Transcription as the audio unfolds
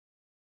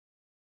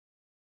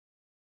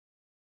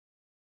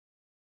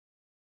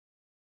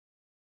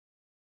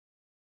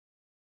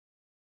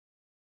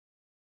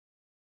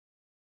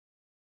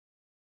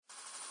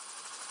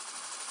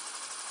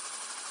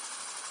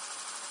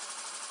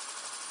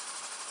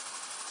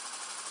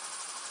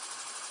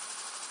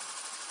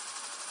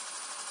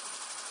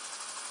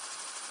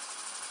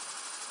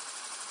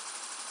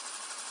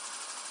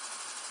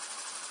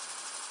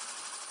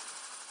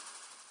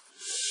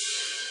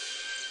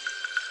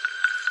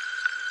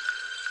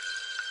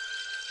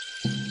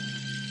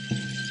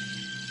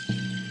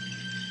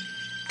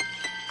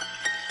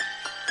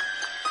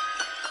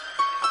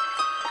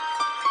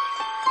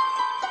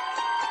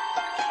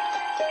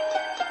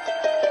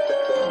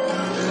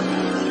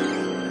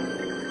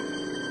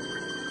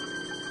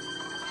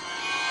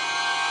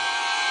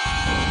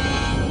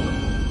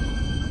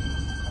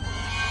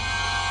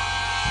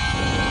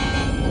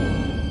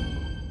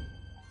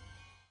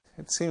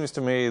It seems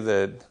to me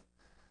that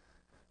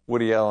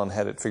Woody Allen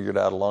had it figured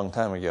out a long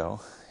time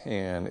ago,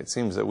 and it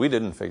seems that we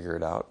didn't figure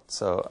it out,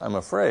 so I'm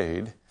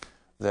afraid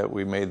that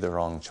we made the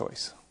wrong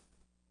choice.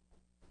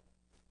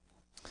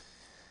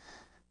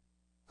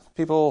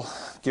 People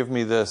give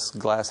me this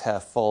glass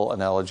half full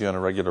analogy on a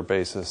regular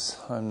basis.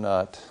 I'm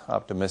not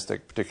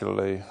optimistic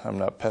particularly. I'm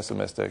not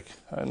pessimistic.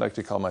 I'd like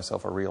to call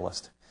myself a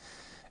realist.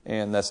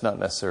 And that's not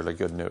necessarily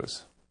good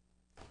news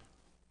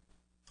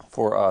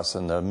for us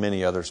and the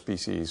many other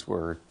species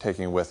we're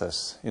taking with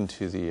us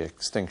into the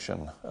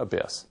extinction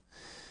abyss.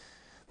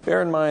 Bear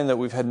in mind that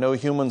we've had no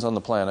humans on the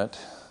planet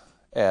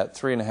at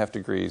 3.5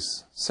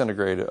 degrees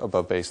centigrade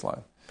above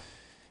baseline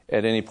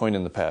at any point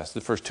in the past. The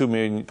first 2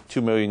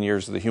 million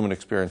years of the human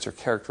experience are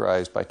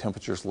characterized by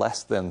temperatures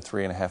less than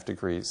 3.5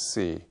 degrees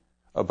C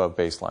above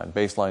baseline.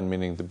 Baseline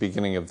meaning the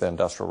beginning of the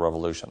Industrial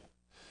Revolution.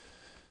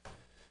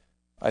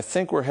 I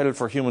think we're headed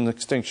for human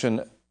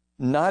extinction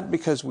not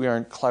because we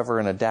aren't clever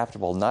and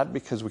adaptable, not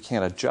because we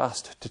can't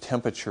adjust to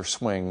temperature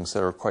swings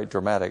that are quite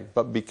dramatic,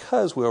 but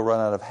because we'll run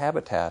out of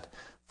habitat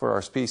for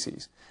our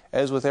species.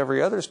 As with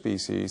every other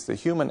species, the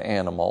human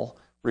animal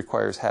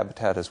requires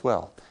habitat as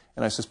well.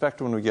 And I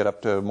suspect when we get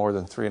up to more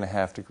than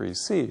 3.5 degrees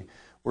C,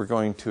 we're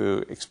going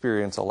to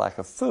experience a lack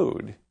of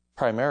food,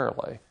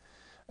 primarily.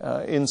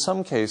 In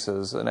some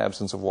cases, an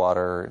absence of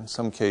water. In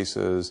some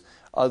cases,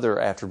 other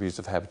attributes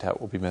of habitat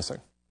will be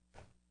missing.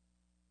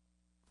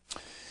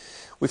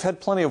 We've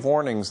had plenty of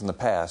warnings in the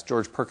past.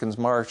 George Perkins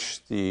Marsh,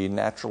 the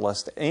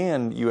naturalist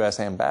and U.S.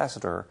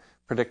 ambassador,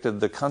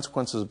 predicted the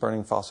consequences of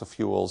burning fossil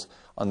fuels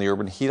on the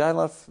urban heat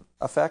island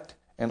effect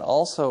and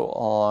also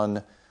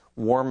on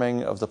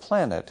warming of the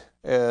planet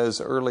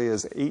as early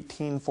as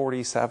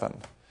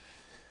 1847.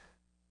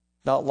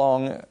 Not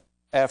long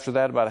after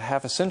that, about a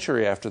half a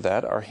century after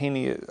that,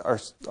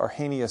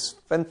 Arrhenius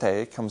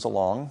Fente comes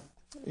along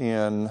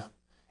in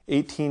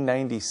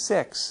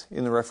 1896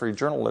 in the referee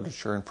journal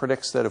literature and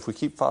predicts that if we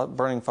keep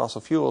burning fossil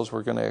fuels,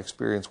 we're going to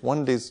experience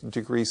 1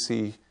 degree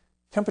C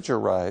temperature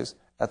rise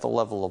at the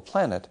level of the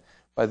planet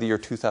by the year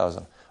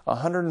 2000.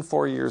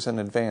 104 years in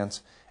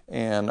advance,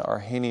 and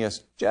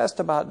Arrhenius just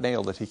about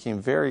nailed it. He came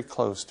very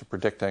close to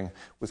predicting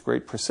with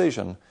great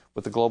precision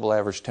what the global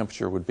average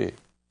temperature would be.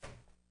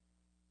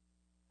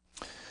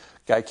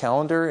 Guy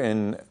Callender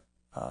in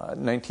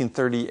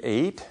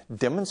 1938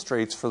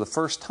 demonstrates for the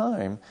first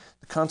time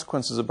the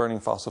consequences of burning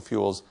fossil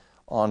fuels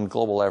on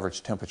global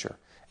average temperature.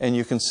 And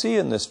you can see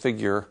in this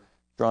figure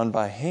drawn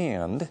by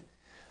hand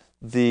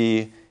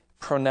the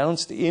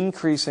pronounced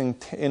increasing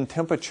in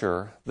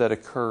temperature that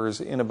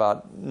occurs in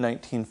about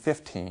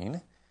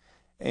 1915.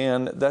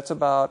 And that's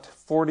about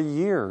 40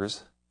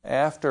 years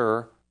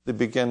after the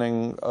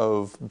beginning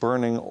of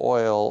burning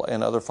oil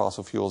and other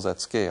fossil fuels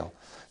at scale.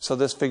 So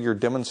this figure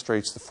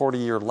demonstrates the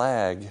 40-year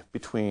lag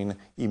between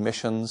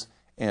emissions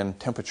and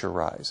temperature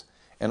rise,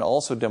 and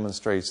also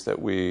demonstrates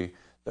that we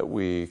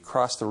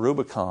crossed the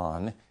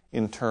Rubicon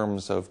in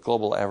terms of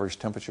global average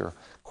temperature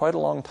quite a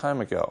long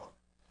time ago.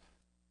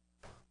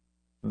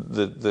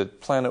 The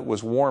planet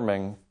was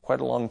warming quite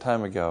a long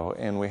time ago,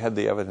 and we had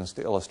the evidence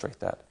to illustrate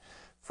that.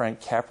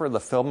 Frank Capra, the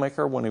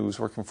filmmaker, when he was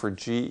working for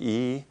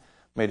GE,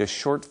 made a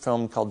short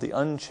film called The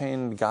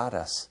Unchained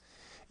Goddess,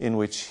 in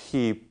which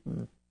he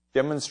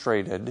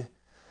demonstrated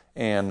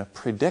and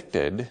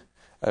predicted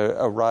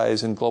a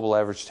rise in global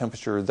average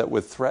temperature that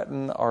would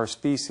threaten our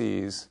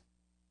species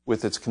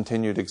with its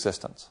continued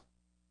existence.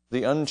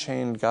 The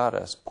Unchained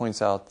Goddess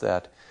points out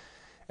that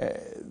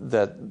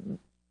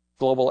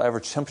global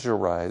average temperature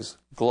rise,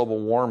 global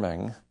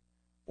warming,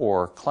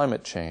 or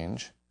climate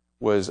change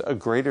was a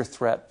greater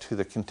threat to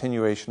the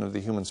continuation of the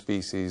human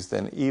species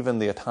than even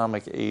the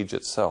atomic age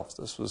itself.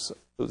 This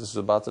is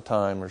about the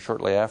time or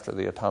shortly after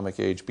the atomic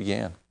age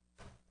began.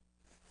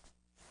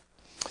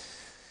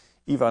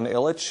 Ivan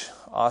Illich,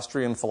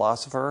 Austrian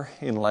philosopher,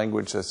 in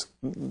language that's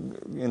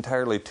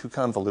entirely too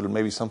convoluted.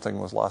 Maybe something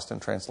was lost in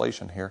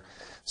translation here.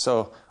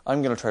 So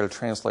I'm going to try to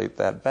translate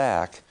that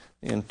back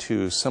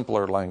into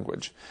simpler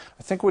language.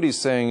 I think what he's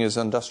saying is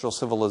industrial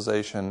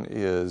civilization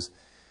is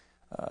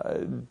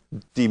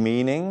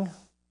demeaning,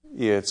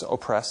 it's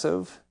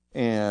oppressive,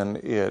 and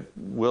it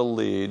will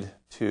lead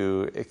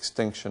to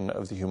extinction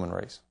of the human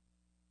race.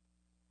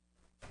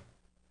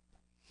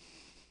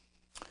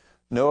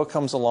 Noah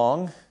comes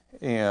along,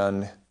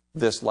 and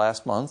this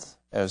last month,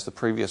 as the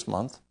previous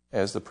month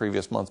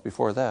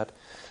before that,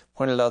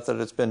 pointed out that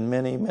it's been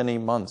many, many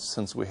months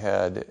since we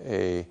had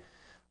a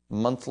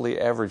monthly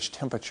average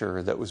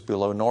temperature that was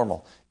below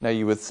normal. Now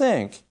you would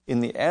think, in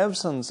the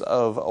absence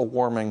of a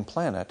warming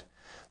planet,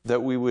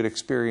 that we would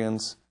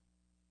experience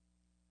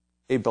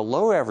a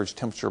below average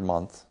temperature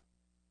month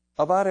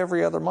about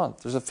every other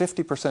month. There's a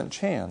 50%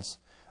 chance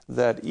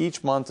that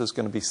each month is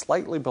going to be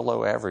slightly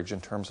below average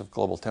in terms of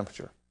global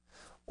temperature,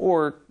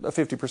 or a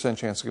 50%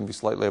 chance it's going to be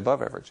slightly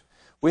above average.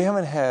 We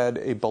haven't had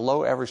a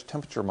below average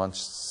temperature month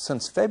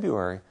since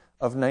February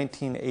of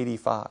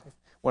 1985.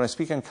 When I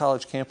speak on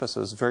college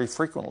campuses, very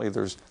frequently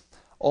there's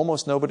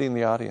almost nobody in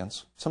the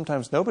audience,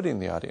 sometimes nobody in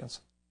the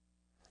audience,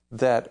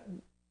 that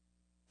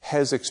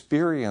has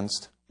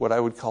experienced what I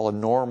would call a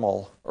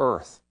normal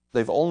Earth.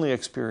 They've only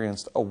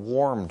experienced a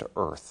warmed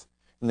Earth.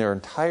 In their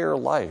entire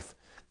life,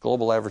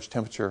 global average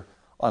temperature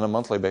on a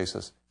monthly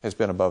basis has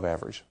been above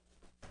average.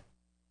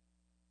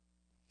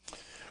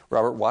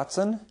 Robert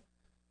Watson,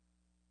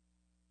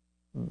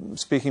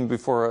 speaking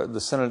before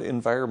the Senate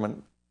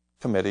Environment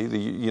Committee, the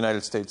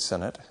United States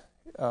Senate,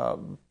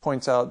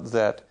 points out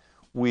that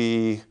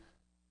we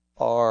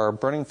are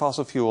burning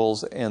fossil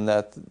fuels and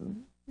that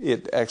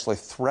it actually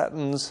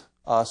threatens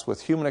us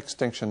with human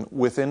extinction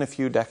within a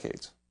few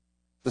decades.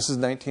 This is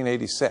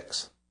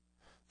 1986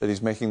 that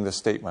he's making this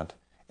statement.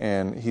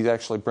 And he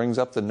actually brings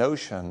up the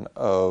notion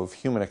of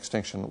human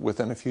extinction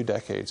within a few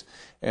decades.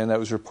 And that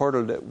was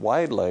reported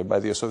widely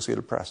by the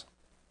Associated Press.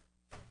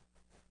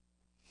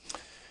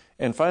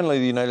 And finally,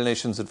 the United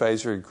Nations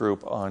Advisory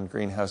Group on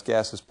Greenhouse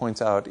Gases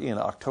points out in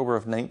October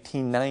of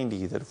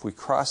 1990 that if we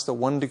cross the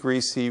 1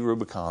 degree C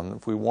Rubicon,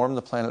 if we warm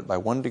the planet by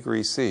 1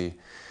 degree C,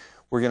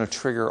 we're going to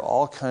trigger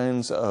all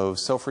kinds of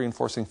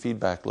self-reinforcing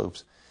feedback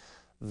loops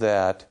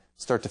that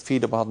start to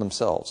feed upon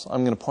themselves.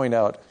 I'm going to point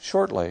out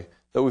shortly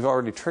that we've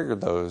already triggered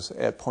those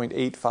at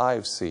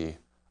 0.85 C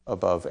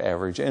above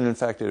average. And in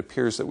fact, it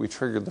appears that we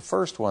triggered the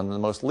first one, the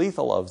most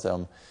lethal of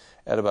them,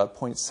 at about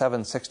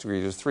 0.76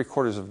 degrees, or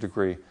 3/4 of a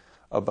degree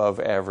above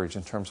average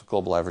in terms of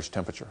global average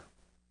temperature.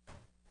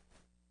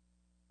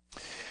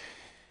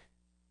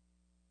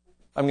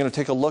 I'm going to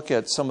take a look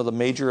at some of the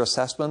major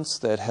assessments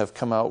that have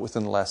come out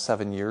within the last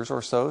 7 years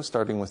or so,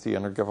 starting with the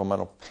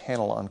Intergovernmental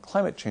Panel on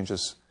Climate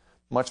Change's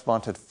much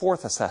vaunted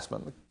fourth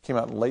assessment that came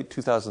out in late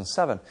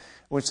 2007, in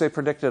which they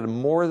predicted a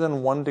more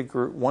than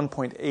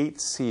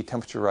 1.8 C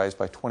temperature rise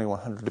by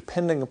 2100,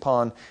 depending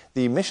upon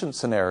the emission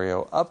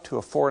scenario, up to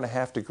a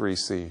 4.5 degree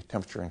C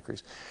temperature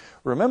increase.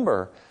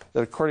 Remember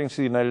that according to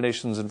the United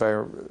Nations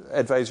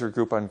Advisory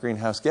Group on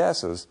Greenhouse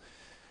Gases,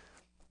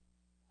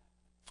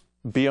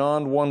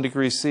 beyond 1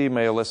 degree C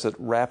may elicit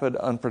rapid,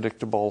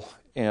 unpredictable,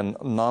 and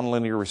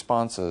nonlinear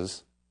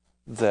responses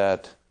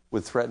that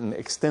would threaten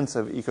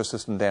extensive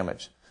ecosystem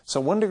damage. So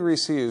 1 degree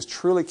C is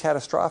truly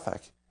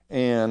catastrophic,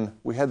 and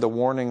we had the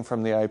warning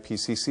from the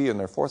IPCC in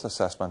their fourth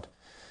assessment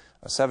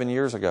 7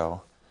 years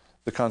ago,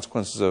 the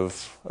consequences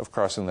of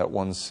crossing that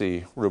 1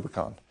 C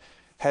Rubicon.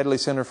 Hadley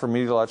Center for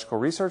Meteorological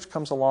Research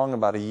comes along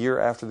about a year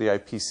after the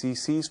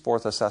IPCC's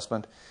fourth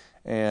assessment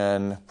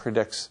and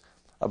predicts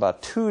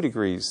about 2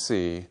 degrees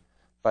C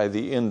by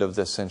the end of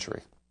this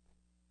century.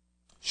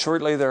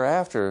 Shortly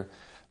thereafter,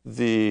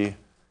 the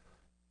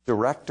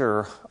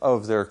director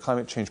of their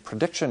climate change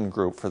prediction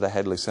group for the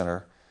Hadley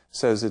Center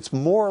says it's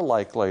more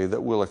likely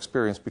that we'll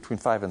experience between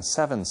 5 and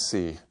 7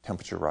 C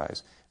temperature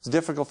rise. It's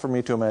difficult for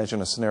me to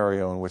imagine a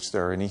scenario in which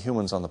there are any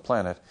humans on the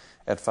planet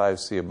at 5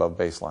 C above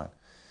baseline.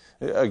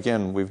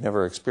 Again, we've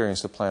never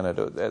experienced a planet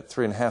at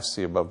 3.5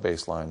 C above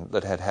baseline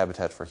that had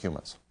habitat for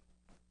humans.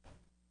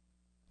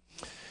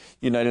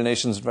 United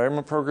Nations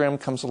Environment Program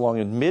comes along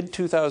in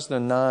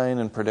mid-2009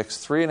 and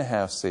predicts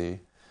 3.5 C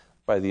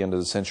by the end of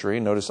the century.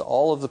 Notice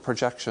all of the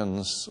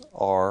projections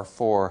are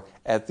for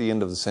at the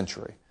end of the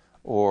century,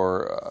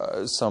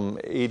 or some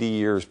 80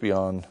 years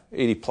beyond,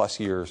 80 plus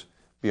years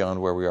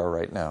beyond where we are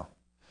right now.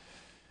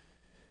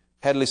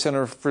 Hadley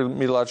Center for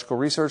Meteorological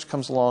Research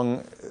comes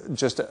along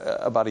just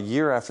about a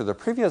year after the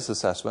previous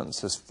assessment and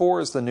says 4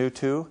 is the new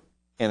 2,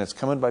 and it's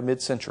coming by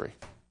mid-century.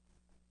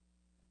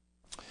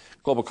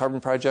 Global Carbon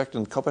Project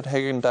and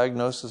Copenhagen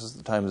Diagnosis at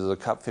the time of the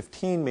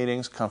COP15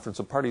 meetings, Conference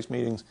of Parties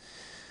meetings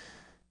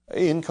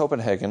in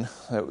Copenhagen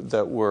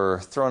that were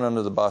thrown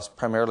under the bus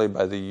primarily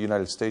by the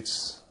United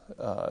States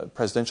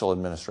presidential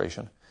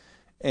administration.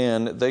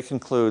 And they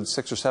conclude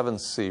 6 or 7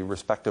 C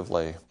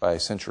respectively by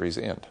century's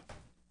end.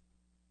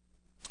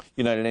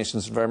 United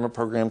Nations Environment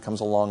Program comes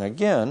along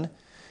again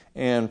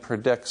and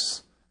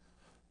predicts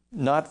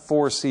not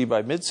 4 C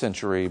by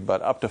mid-century,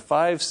 but up to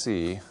 5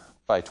 C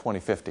by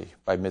 2050,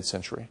 by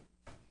mid-century.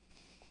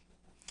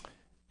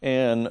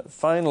 And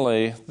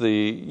finally, the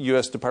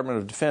U.S. Department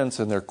of Defense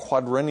in their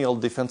quadrennial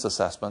defense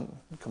assessment,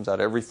 it comes out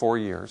every 4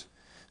 years.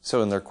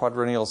 So in their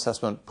quadrennial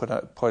assessment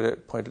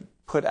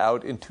put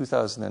out in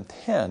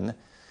 2010,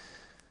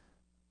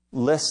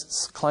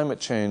 lists climate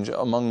change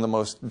among the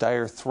most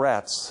dire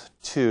threats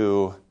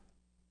to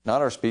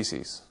not our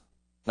species,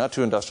 not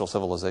to industrial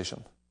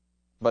civilization,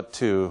 but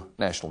to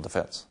national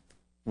defense,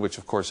 which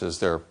of course is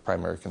their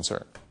primary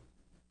concern.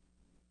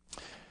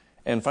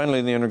 And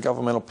finally, the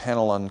Intergovernmental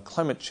Panel on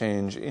Climate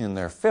Change in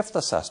their fifth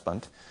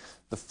assessment,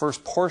 the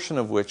first portion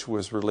of which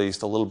was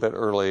released a little bit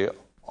early,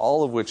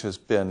 all of which has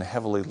been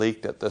heavily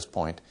leaked at this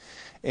point.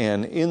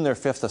 And in their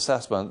fifth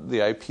assessment, the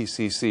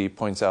IPCC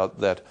points out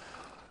that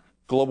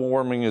global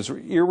warming is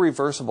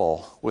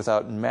irreversible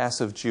without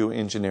massive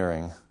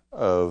geoengineering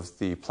of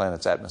the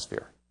planet's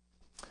atmosphere.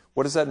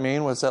 What does that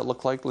mean? What does that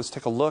look like? Let's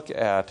take a look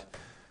at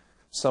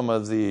some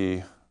of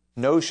the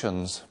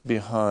notions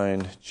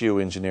behind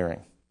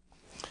geoengineering.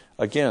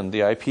 Again, the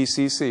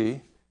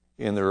IPCC,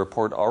 in the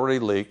report already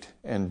leaked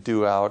and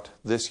due out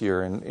this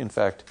year, and in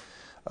fact,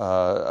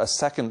 a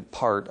second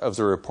part of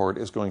the report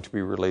is going to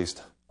be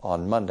released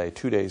on Monday,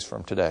 2 days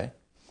from today.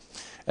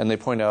 And they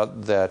point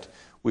out that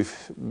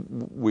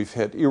we've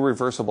hit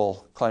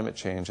irreversible climate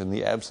change in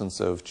the absence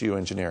of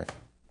geoengineering.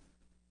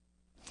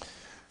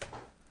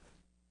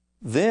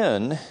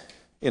 Then,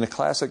 in a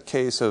classic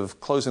case of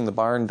closing the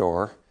barn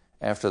door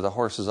after the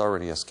horse has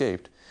already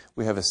escaped,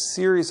 we have a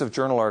series of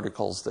journal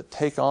articles that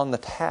take on the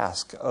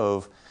task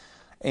of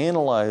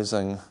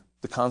analyzing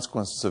the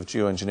consequences of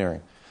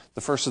geoengineering.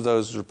 The first of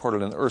those was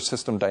reported in Earth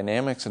System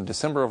Dynamics in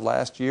December of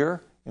last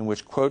year, in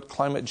which, quote,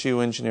 climate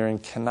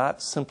geoengineering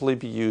cannot simply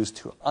be used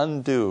to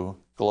undo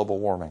global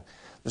warming.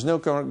 There's no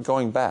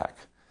going back.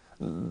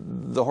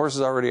 The horse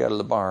is already out of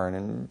the barn,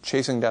 and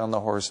chasing down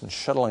the horse and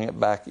shuttling it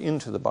back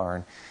into the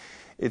barn,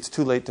 it's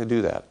too late to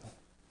do that.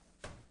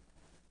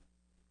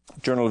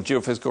 Journal of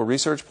Geophysical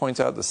Research points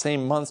out the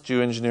same month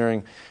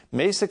geoengineering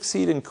may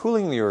succeed in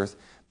cooling the Earth,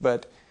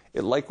 but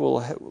it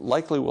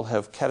likely will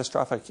have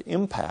catastrophic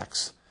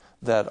impacts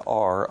that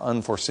are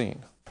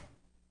unforeseen.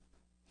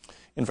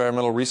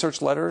 Environmental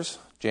Research Letters,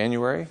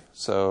 January,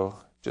 so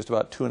just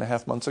about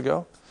 2.5 months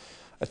ago,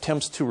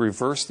 attempts to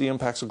reverse the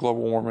impacts of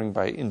global warming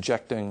by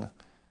injecting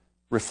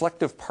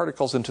reflective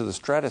particles into the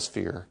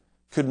stratosphere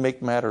could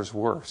make matters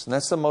worse. And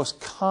that's the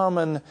most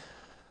commonly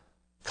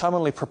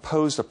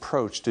proposed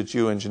approach to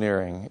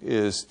geoengineering,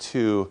 is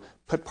to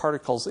put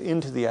particles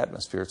into the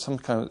atmosphere. It's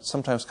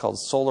sometimes called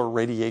solar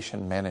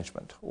radiation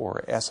management,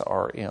 or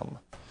SRM.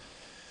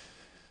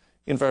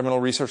 Environmental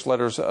Research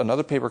Letters,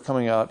 another paper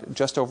coming out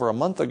just over a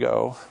month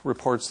ago,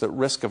 reports that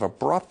risk of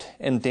abrupt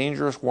and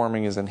dangerous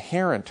warming is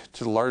inherent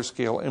to the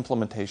large-scale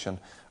implementation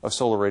of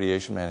solar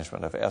radiation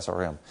management, of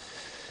SRM.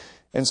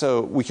 And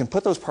so we can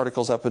put those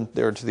particles up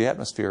there into the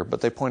atmosphere,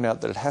 but they point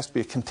out that it has to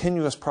be a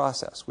continuous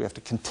process. We have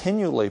to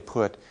continually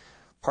put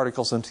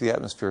particles into the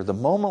atmosphere. The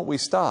moment we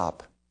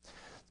stop,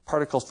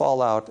 particles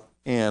fall out,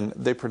 and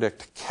they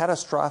predict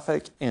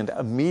catastrophic and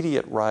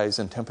immediate rise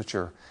in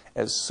temperature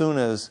as soon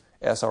as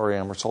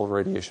SRM, or solar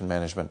radiation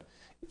management,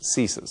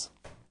 ceases.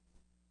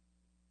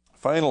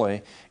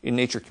 Finally, in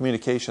Nature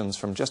Communications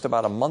from just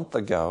about a month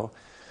ago,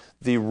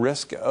 the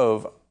risk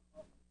of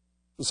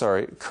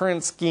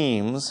current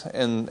schemes,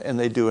 and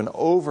they do an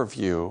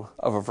overview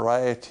of a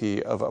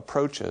variety of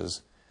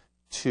approaches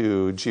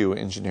to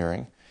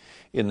geoengineering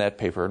in that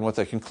paper. And what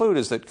they conclude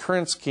is that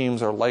current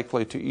schemes are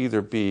likely to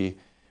either be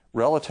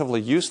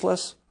relatively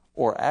useless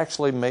or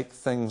actually make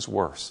things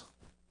worse.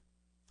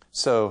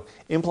 So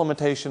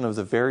implementation of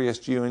the various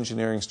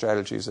geoengineering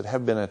strategies that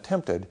have been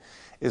attempted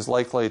is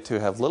likely to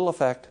have little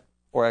effect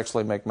or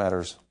actually make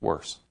matters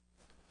worse.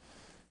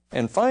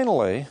 And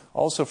finally,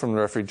 also from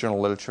the refereed journal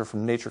literature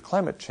from Nature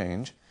Climate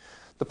Change,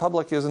 the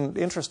public isn't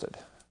interested.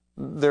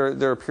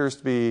 There appears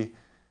to be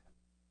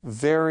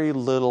very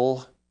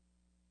little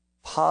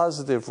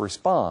positive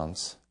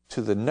response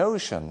to the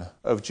notion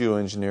of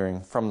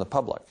geoengineering from the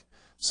public.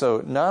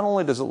 So not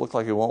only does it look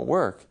like it won't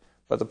work,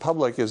 but the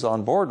public is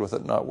on board with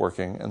it not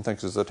working and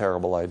thinks it's a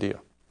terrible idea.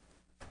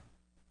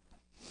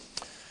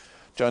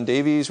 John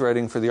Davies,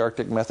 writing for the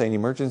Arctic Methane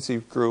Emergency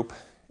Group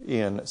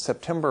in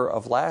September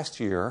of last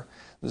year,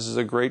 this is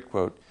a great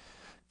quote,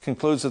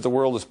 concludes that the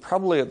world is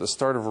probably at the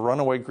start of a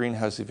runaway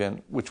greenhouse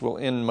event which will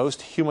end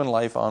most human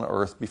life on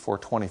Earth before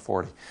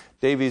 2040.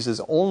 Davies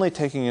is only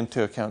taking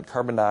into account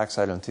carbon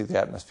dioxide into the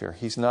atmosphere.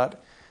 He's not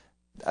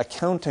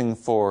accounting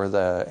for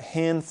the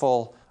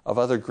handful of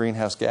other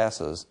greenhouse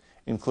gases,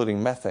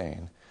 including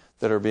methane,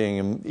 that are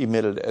being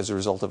emitted as a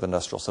result of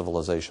industrial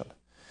civilization.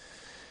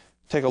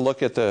 Take a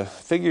look at the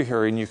figure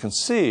here, and you can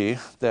see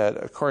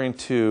that according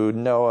to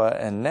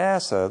NOAA and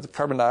NASA, the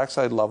carbon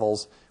dioxide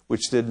levels,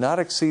 which did not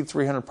exceed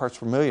 300 parts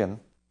per million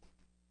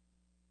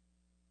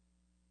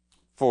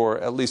for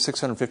at least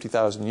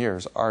 650,000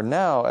 years, are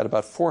now at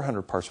about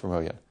 400 parts per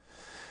million.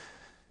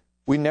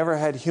 We never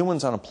had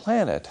humans on a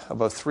planet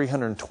above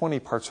 320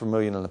 parts per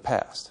million in the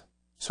past.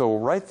 So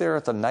right there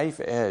at the knife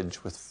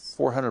edge with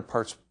 400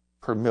 parts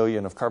per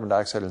million of carbon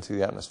dioxide into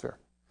the atmosphere.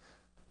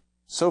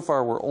 So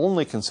far, we're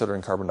only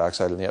considering carbon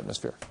dioxide in the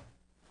atmosphere.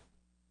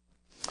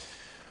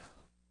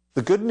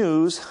 The good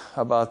news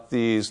about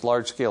these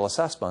large-scale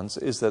assessments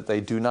is that they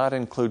do not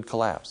include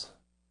collapse.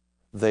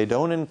 They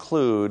don't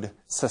include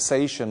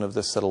cessation of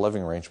this set of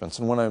living arrangements.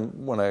 And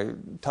when I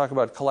talk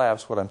about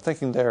collapse, what I'm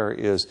thinking there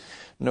is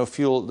no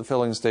fuel at the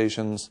filling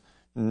stations,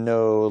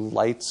 no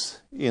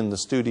lights in the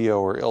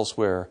studio or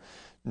elsewhere,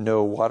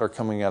 no water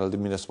coming out of the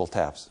municipal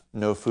taps,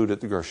 no food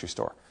at the grocery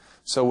store.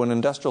 So when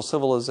industrial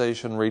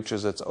civilization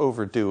reaches its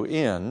overdue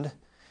end,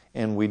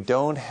 and we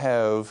don't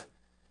have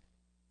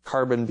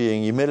carbon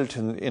being emitted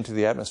into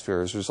the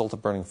atmosphere as a result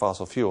of burning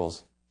fossil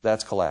fuels,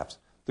 that's collapse.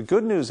 The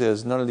good news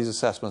is none of these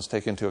assessments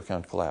take into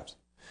account collapse.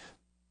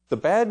 The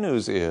bad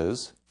news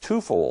is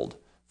twofold.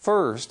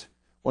 First,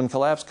 when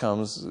collapse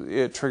comes,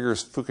 it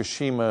triggers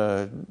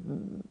Fukushima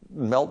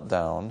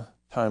meltdown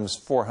times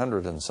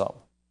 400 and some,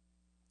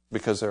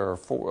 because there are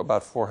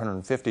about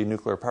 450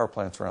 nuclear power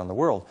plants around the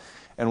world.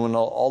 And when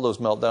all those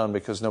melt down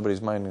because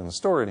nobody's mining the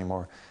store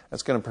anymore,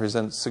 that's going to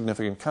present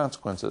significant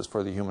consequences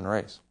for the human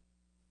race.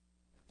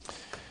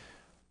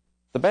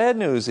 The bad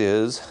news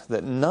is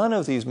that none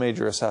of these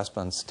major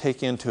assessments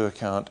take into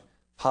account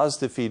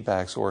positive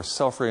feedbacks or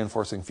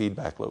self-reinforcing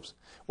feedback loops.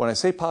 When I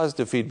say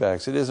positive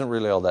feedbacks, it isn't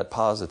really all that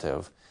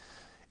positive.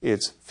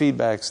 It's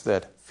feedbacks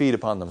that feed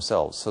upon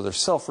themselves, so they're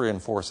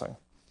self-reinforcing.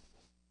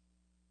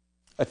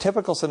 A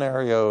typical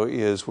scenario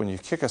is when you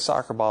kick a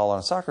soccer ball on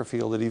a soccer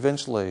field, it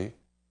eventually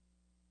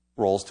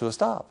rolls to a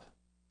stop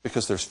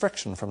because there's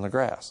friction from the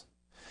grass.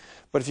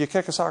 But if you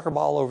kick a soccer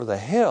ball over the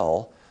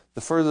hill, the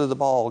further the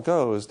ball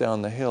goes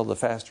down the hill, the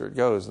faster it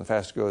goes. And the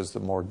faster it goes, the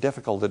more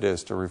difficult it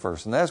is to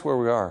reverse. And that's where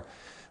we are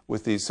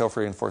with these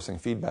self-reinforcing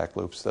feedback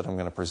loops that I'm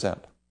going to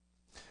present.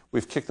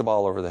 We've kicked the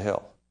ball over the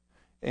hill.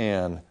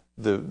 And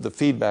the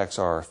feedbacks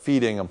are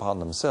feeding upon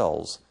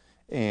themselves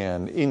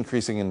and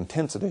increasing in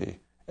intensity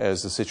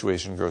as the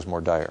situation grows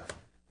more dire.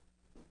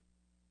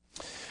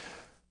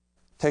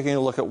 Taking a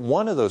look at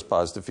one of those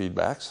positive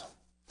feedbacks,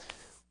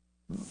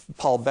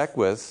 Paul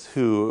Beckwith,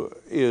 who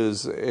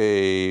is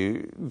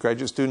a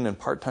graduate student and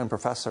part-time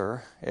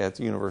professor at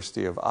the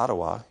University of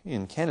Ottawa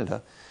in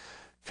Canada,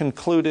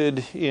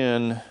 concluded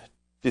in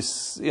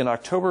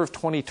October of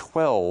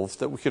 2012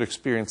 that we could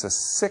experience a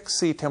 6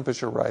 C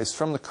temperature rise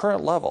from the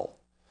current level,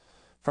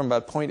 from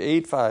about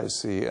 0.85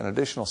 C, an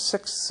additional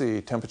 6 C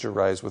temperature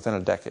rise within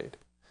a decade.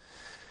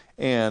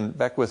 And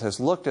Beckwith has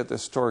looked at the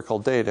historical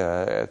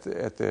data,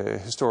 at the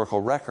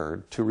historical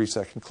record, to reach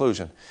that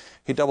conclusion.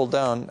 He doubled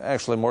down,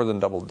 actually more than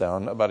doubled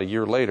down, about a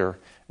year later,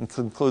 and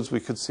concludes we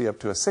could see up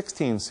to a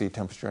 16 C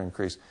temperature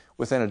increase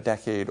within a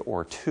decade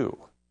or two.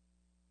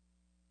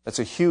 That's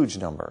a huge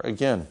number.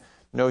 Again,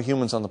 no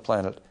humans on the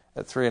planet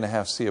at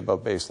 3.5 C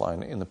above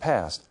baseline in the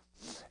past.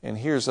 And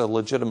here's a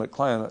legitimate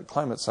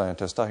climate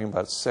scientist talking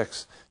about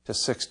 6 to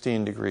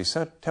 16 degree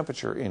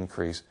temperature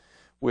increase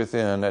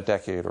within a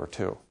decade or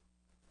two.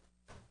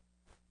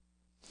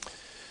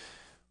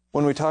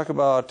 When we talk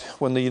about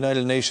when the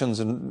United Nations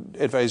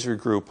Advisory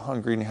Group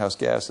on Greenhouse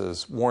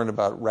Gases warned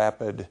about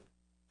rapid,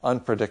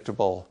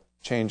 unpredictable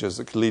changes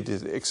that could lead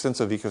to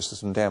extensive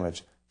ecosystem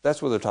damage, that's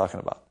what they're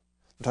talking about.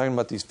 They're talking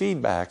about these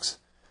feedbacks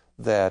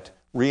that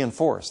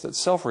reinforce, that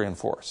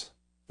self-reinforce.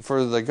 The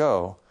further they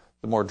go,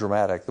 the more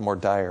dramatic, the more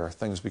dire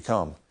things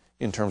become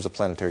in terms of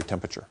planetary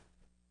temperature.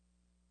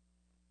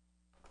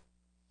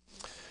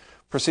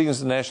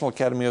 Proceedings of the National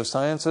Academy of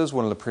Sciences,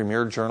 one of the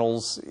premier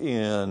journals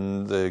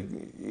in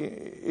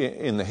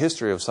the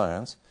history of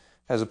science,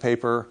 has a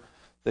paper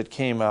that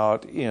came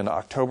out in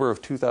October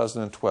of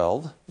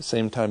 2012, the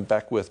same time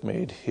Beckwith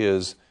made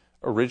his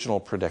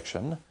original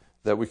prediction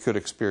that we could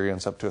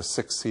experience up to a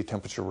 6 C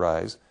temperature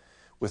rise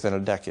within a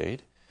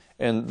decade.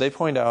 And they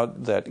point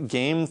out that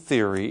game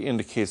theory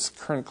indicates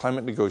current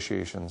climate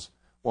negotiations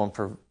won't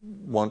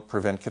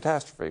prevent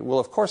catastrophe. Well,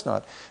 of course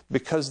not,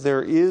 because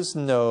there is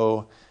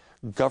no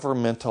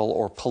governmental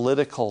or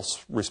political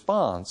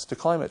response to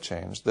climate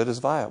change that is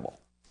viable.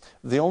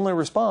 The only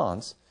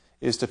response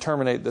is to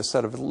terminate this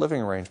set of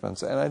living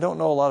arrangements, and I don't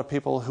know a lot of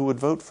people who would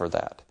vote for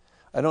that.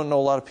 I don't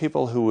know a lot of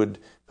people who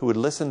would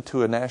listen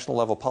to a national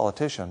level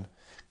politician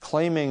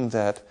claiming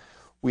that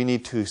we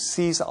need to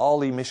cease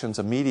all emissions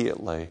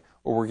immediately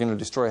or we're going to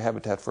destroy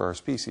habitat for our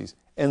species,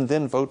 and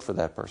then vote for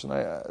that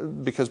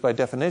person. Because by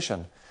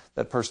definition,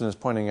 that person is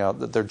pointing out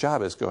that their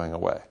job is going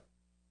away,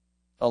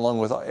 along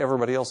with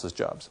everybody else's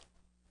jobs.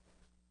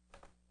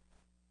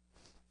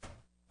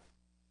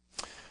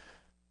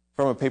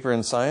 From a paper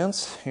in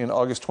Science in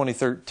August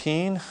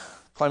 2013,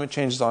 climate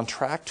change is on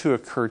track to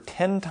occur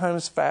 10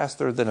 times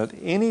faster than at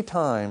any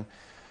time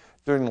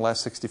during the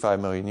last 65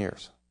 million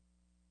years.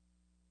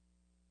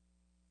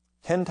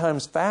 10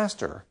 times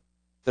faster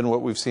than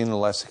what we've seen in the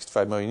last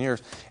 65 million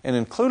years. And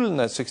included in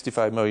that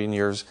 65 million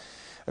years,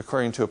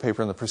 according to a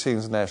paper in the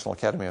Proceedings of the National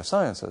Academy of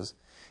Sciences,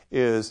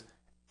 is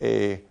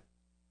a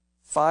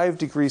 5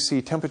 degree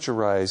C temperature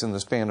rise in the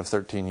span of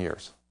 13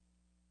 years.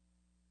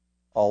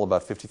 All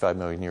about 55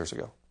 million years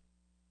ago.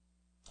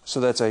 So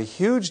that's a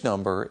huge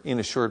number in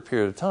a short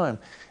period of time.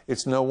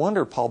 It's no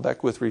wonder Paul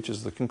Beckwith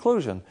reaches the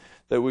conclusion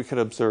that we could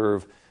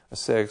observe a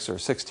 6 or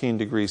 16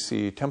 degree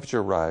C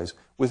temperature rise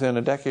within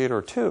a decade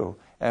or two.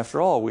 After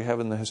all, we have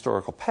in the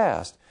historical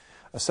past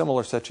a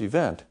similar such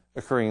event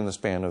occurring in the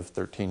span of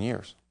 13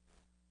 years.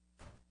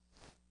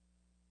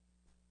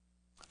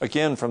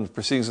 Again, from the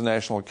Proceedings of the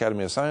National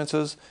Academy of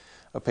Sciences,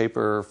 a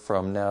paper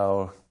from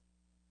now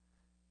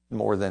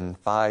more than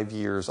 5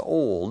 years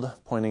old,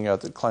 pointing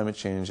out that climate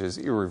change is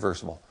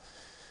irreversible.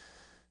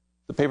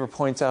 The paper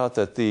points out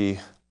that the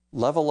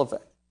level of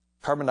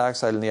carbon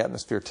dioxide in the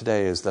atmosphere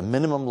today is the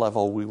minimum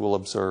level we will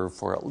observe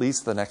for at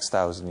least the next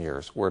 1,000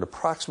 years. We're at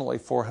approximately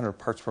 400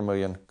 parts per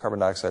million carbon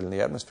dioxide in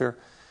the atmosphere.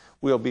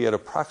 We'll be at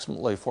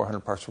approximately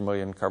 400 parts per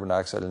million carbon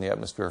dioxide in the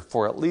atmosphere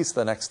for at least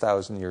the next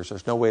 1,000 years.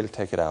 There's no way to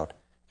take it out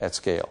at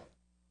scale.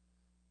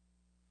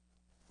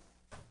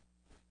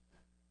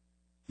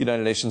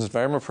 United Nations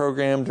Environment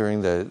Program,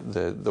 during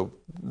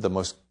the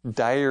most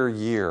dire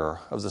year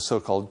of the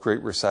so-called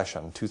Great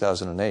Recession,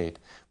 2008,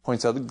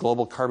 points out that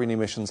global carbon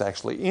emissions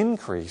actually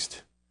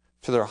increased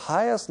to their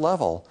highest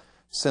level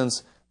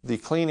since the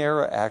Clean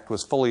Air Act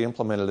was fully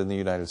implemented in the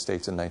United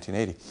States in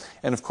 1980.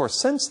 And of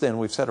course, since then,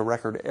 we've set a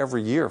record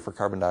every year for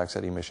carbon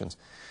dioxide emissions.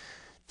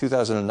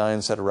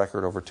 2009 set a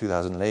record over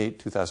 2008,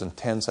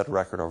 2010 set a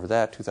record over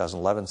that,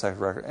 2011 set a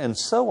record, and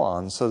so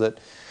on, so that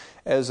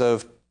as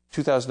of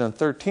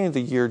 2013,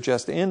 the year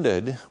just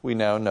ended, we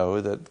now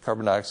know that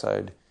carbon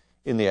dioxide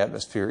in the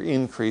atmosphere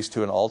increased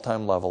to an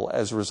all-time level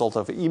as a result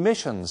of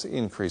emissions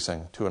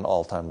increasing to an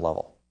all-time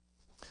level.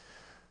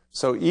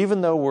 So even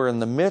though we're in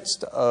the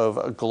midst of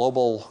a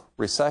global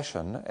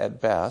recession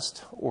at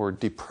best, or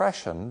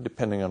depression,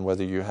 depending on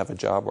whether you have a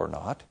job or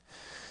not,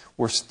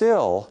 we're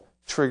still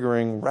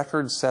triggering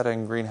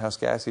record-setting greenhouse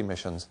gas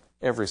emissions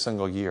every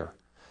single year.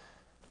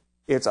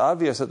 It's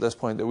obvious at this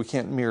point that we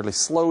can't merely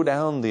slow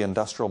down the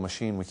industrial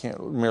machine. We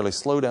can't merely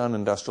slow down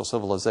industrial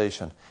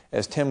civilization.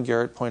 As Tim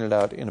Garrett pointed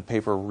out in a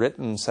paper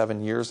written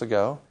 7 years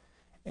ago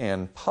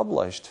and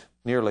published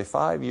nearly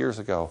 5 years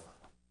ago,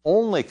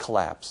 only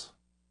collapse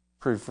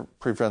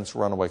prevents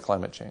runaway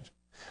climate change.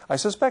 I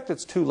suspect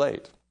it's too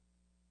late.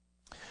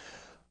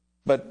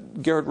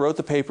 But Garrett wrote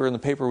the paper, and the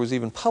paper was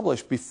even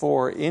published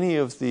before any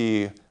of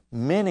the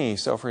many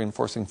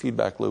self-reinforcing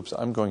feedback loops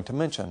I'm going to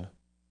mention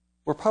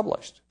were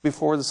published,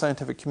 before the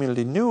scientific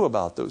community knew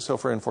about those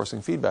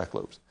self-reinforcing feedback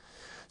loops.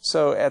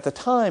 So at the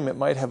time, it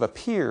might have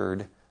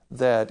appeared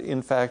that,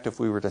 in fact, if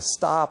we were to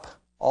stop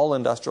all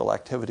industrial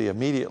activity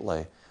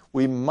immediately,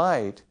 we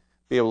might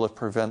be able to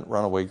prevent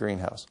runaway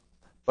greenhouse.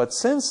 But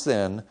since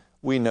then,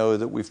 we know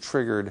that we've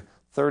triggered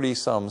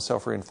 30-some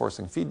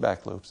self-reinforcing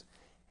feedback loops.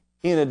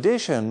 In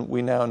addition,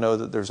 we now know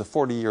that there's a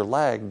 40-year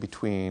lag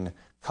between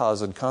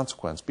cause and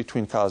consequence,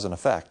 between cause and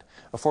effect,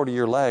 a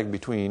 40-year lag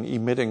between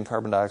emitting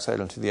carbon dioxide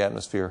into the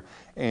atmosphere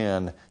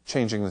and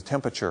changing the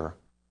temperature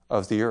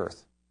of the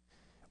Earth.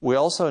 We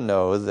also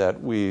know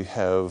that we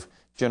have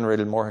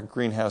generated more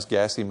greenhouse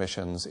gas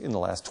emissions in the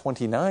last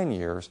 29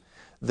 years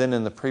than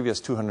in the previous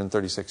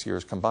 236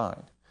 years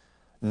combined.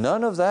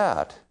 None of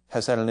that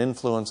has had an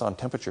influence on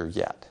temperature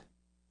yet.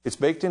 It's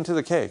baked into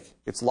the cake.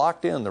 It's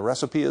locked in. The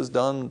recipe is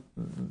done.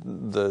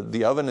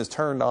 The oven is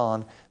turned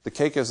on. The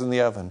cake is in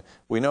the oven.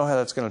 We know how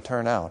that's going to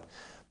turn out.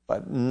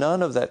 But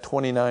none of that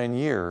 29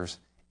 years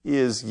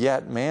is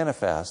yet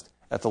manifest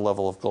at the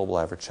level of global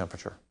average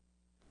temperature.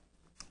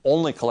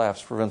 Only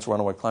collapse prevents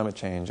runaway climate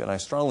change, and I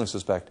strongly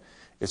suspect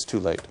it's too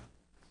late.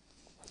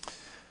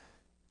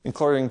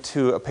 According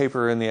to a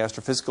paper in the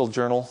Astrophysical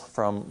Journal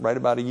from right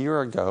about a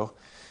year ago,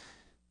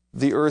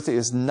 the Earth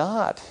is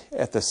not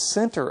at the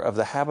center of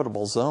the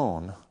habitable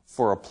zone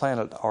for a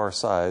planet our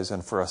size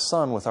and for a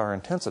sun with our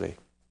intensity.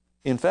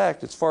 In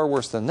fact, it's far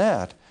worse than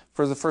that.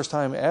 For the first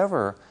time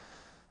ever,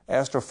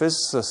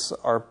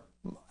 astrophysicists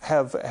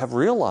have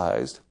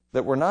realized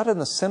that we're not in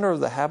the center of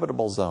the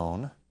habitable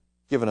zone,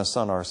 given a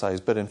sun our size,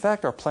 but in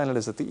fact our planet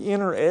is at the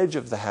inner edge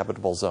of the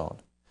habitable zone.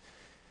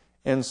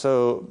 And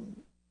so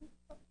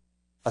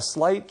a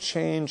slight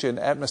change in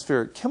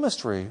atmospheric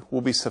chemistry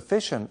will be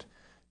sufficient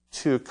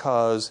to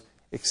cause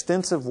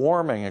extensive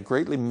warming, a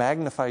greatly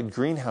magnified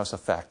greenhouse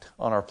effect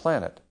on our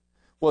planet.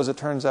 Well, as it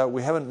turns out,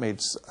 we haven't made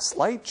a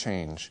slight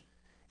change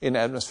in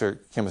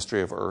atmospheric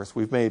chemistry of Earth.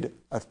 We've made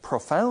a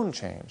profound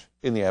change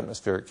in the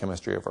atmospheric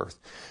chemistry of Earth.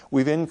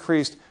 We've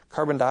increased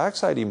carbon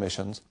dioxide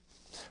emissions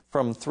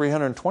from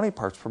 320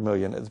 parts per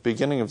million at the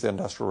beginning of the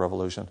Industrial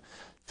Revolution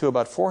to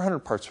about 400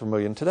 parts per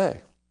million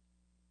today,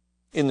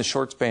 in the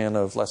short span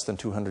of less than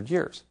 200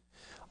 years.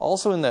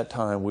 Also in that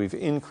time, we've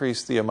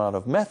increased the amount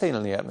of methane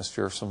in the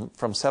atmosphere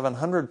from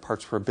 700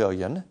 parts per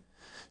billion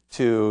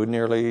to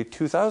nearly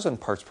 2,000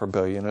 parts per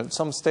billion. At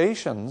some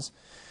stations,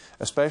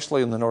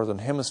 especially in the Northern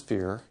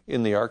Hemisphere,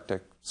 in the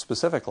Arctic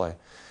specifically,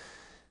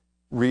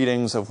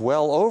 readings of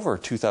well over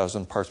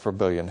 2,000 parts per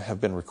billion have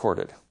been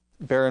recorded.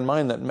 Bear in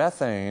mind that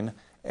methane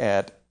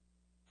at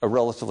a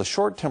relatively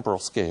short temporal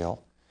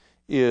scale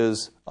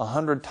is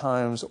 100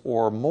 times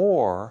or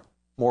more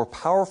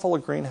powerful a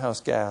greenhouse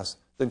gas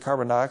than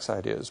carbon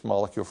dioxide is,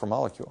 molecule for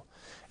molecule.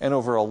 And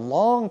over a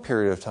long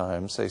period of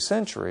time, say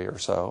century or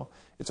so,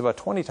 it's about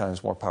 20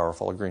 times more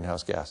powerful a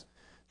greenhouse gas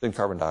than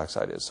carbon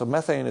dioxide is. So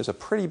methane is a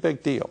pretty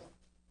big deal.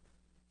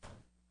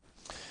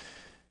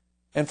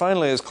 And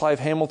finally, as Clive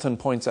Hamilton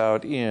points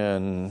out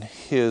in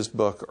his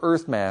book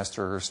Earth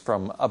Masters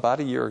from about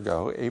a year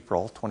ago,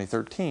 April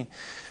 2013,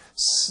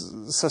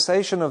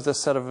 cessation of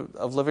this set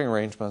of living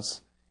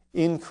arrangements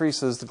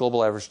increases the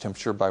global average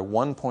temperature by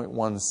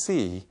 1.1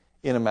 C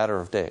in a matter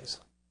of days.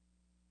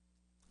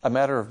 A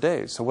matter of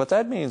days. So what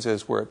that means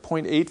is we're at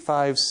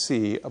 0.85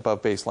 C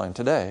above baseline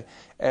today.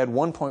 Add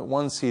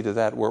 1.1 C to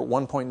that, we're at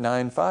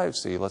 1.95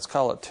 C. Let's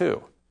call it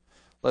 2.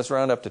 Let's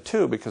round up to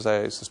 2 because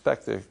I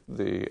suspect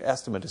the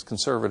estimate is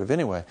conservative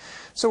anyway.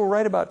 So we're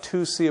right about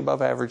 2 C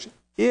above average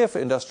if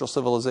industrial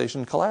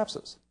civilization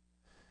collapses.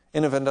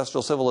 And if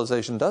industrial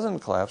civilization doesn't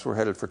collapse, we're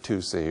headed for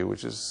 2 C,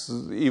 which is,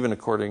 even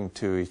according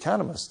to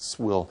economists,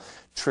 will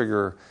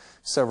trigger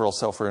several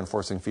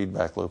self-reinforcing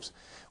feedback loops,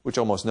 which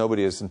almost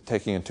nobody is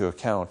taking into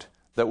account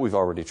that we've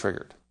already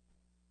triggered.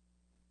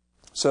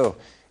 So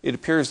it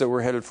appears that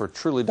we're headed for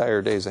truly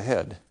dire days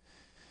ahead.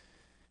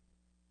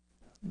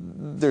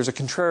 There's a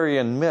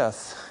contrarian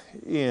myth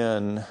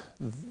in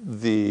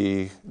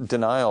the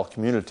denial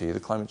community, the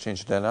climate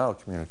change denial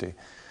community,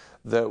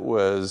 that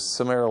was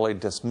summarily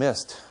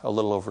dismissed a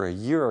little over a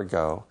year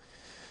ago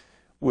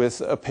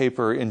with a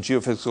paper in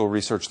Geophysical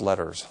Research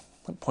Letters.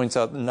 It points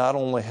out not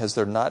only has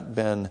there not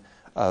been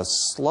a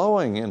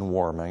slowing in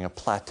warming, a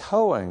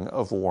plateauing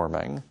of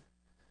warming,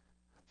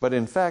 but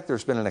in fact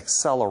there's been an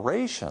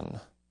acceleration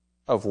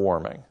of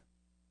warming.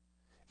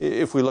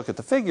 If we look at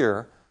the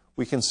figure,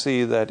 we can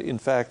see that in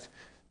fact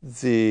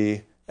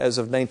as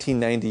of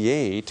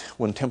 1998,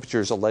 when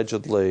temperatures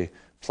allegedly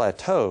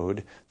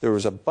plateaued, there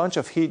was a bunch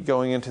of heat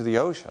going into the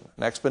ocean,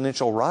 an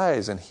exponential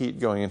rise in heat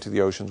going into the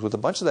oceans, with a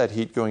bunch of that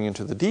heat going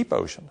into the deep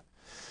ocean.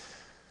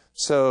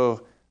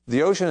 So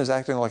the ocean is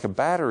acting like a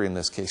battery in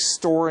this case,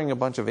 storing a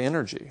bunch of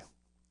energy.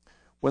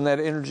 When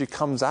that energy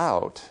comes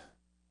out,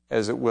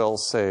 as it will,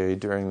 say,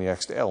 during the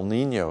next El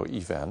Nino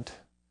event,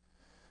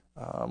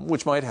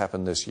 which might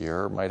happen this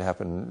year, might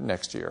happen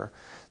next year,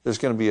 there's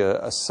going to be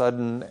a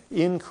sudden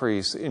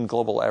increase in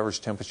global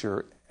average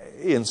temperature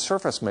in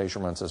surface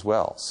measurements as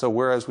well. So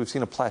whereas we've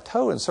seen a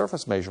plateau in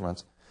surface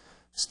measurements,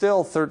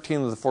 still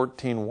 13 of the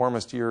 14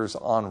 warmest years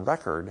on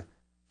record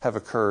have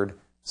occurred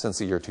since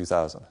the year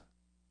 2000.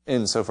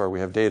 And so far we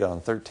have data on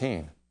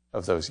 13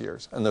 of those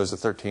years, and those are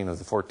 13 of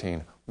the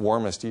 14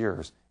 warmest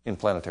years in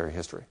planetary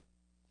history.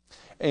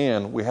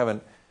 And we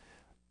haven't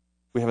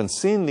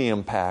seen the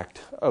impact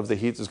of the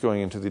heat that's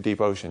going into the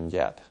deep ocean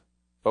yet,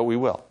 but we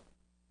will.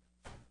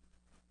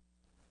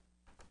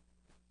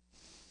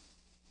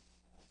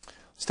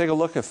 Let's take a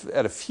look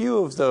at a few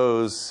of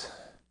those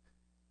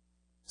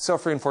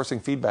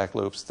self-reinforcing feedback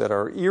loops that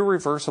are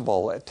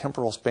irreversible at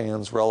temporal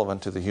spans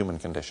relevant to the human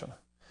condition.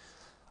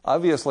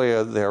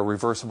 Obviously, they're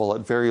reversible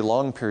at very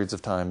long periods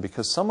of time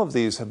because some of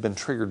these have been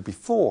triggered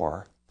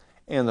before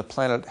and the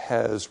planet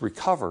has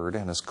recovered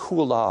and has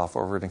cooled off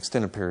over an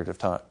extended period of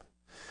time.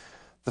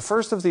 The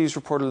first of these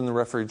reported in the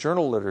referee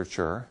journal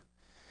literature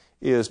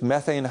is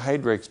methane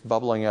hydrates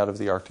bubbling out of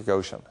the Arctic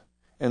Ocean.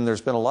 And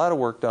there's been a lot of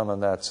work done on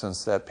that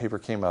since that paper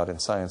came out in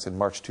Science in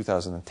March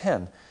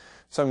 2010.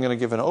 So I'm going to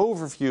give an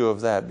overview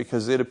of that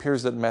because it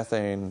appears that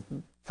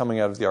methane coming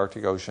out of the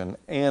Arctic Ocean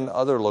and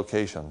other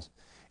locations,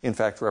 in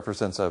fact,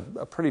 represents a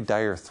pretty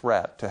dire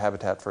threat to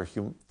habitat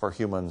for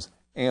humans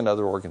and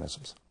other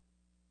organisms.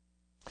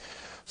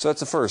 So that's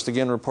the first,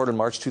 again, reported in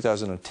March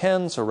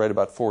 2010, so right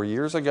about 4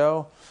 years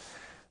ago.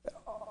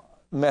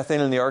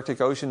 Methane in the Arctic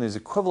Ocean is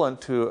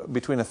equivalent to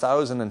between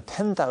 1,000 and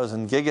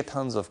 10,000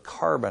 gigatons of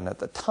carbon. At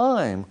the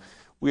time,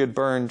 we had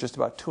burned just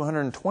about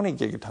 220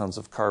 gigatons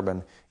of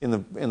carbon in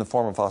the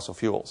form of fossil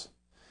fuels.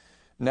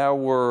 Now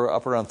we're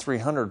up around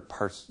 300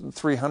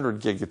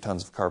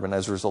 gigatons of carbon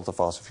as a result of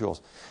fossil fuels.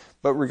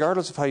 But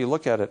regardless of how you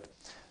look at it,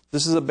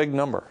 this is a big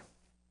number.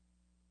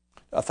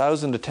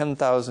 1,000 to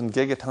 10,000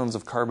 gigatons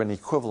of carbon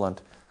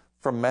equivalent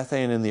from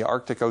methane in the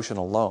Arctic Ocean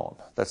alone.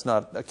 That's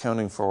not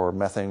accounting for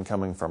methane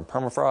coming from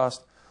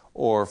permafrost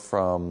or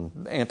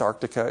from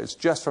Antarctica. It's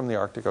just from the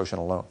Arctic Ocean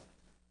alone.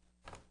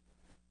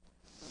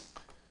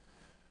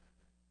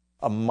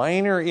 A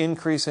minor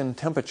increase in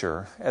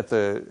temperature at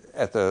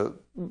the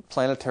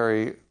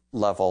planetary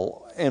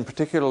level, and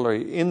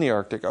particularly in the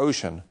Arctic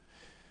Ocean,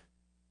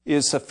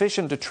 is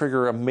sufficient to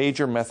trigger a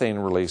major methane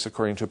release,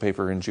 according to a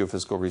paper in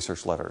Geophysical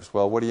Research Letters.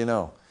 Well, what do you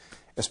know?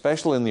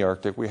 Especially in the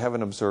Arctic, we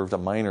haven't observed a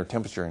minor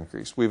temperature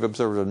increase. We've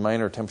observed a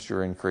minor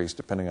temperature increase,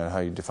 depending on how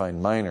you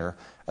define minor,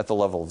 at the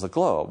level of the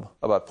globe,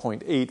 about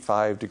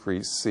 0.85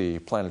 degrees C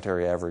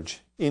planetary average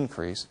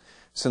increase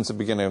since the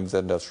beginning of the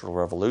Industrial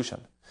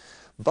Revolution.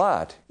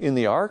 But in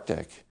the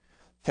Arctic,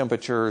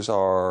 temperatures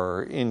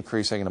are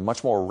increasing at a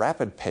much more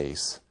rapid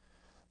pace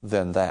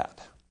than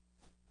that.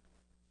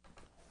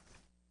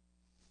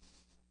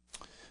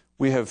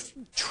 We have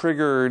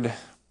triggered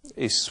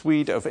a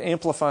suite of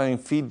amplifying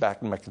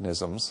feedback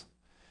mechanisms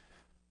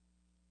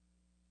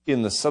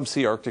in the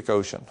subsea Arctic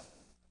Ocean.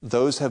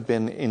 Those have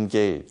been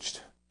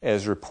engaged,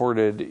 as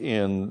reported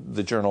in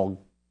the journal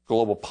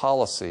Global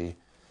Policy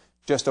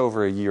just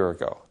over a year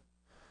ago.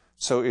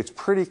 So it's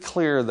pretty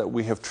clear that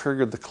we have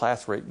triggered the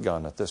Clathrate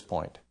gun at this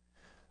point,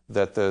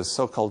 that the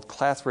so-called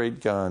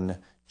Clathrate gun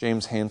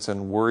James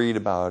Hansen worried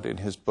about in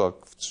his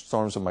book,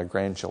 Storms of My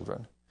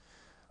Grandchildren,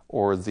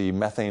 or the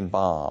methane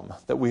bomb,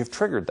 that we have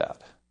triggered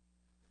that.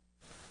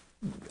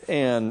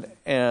 And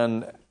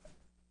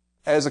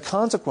as a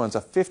consequence,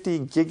 a 50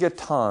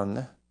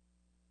 gigaton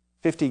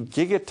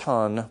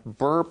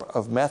burp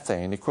of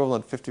methane,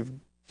 equivalent to 50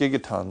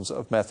 gigatons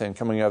of methane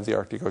coming out of the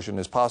Arctic Ocean,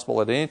 is possible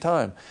at any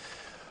time,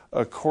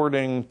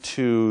 according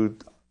to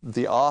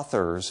the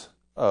authors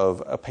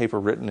of a paper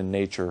written in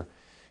Nature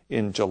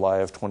in July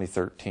of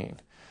 2013.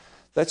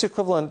 That's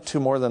equivalent to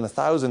more than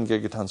 1,000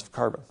 gigatons of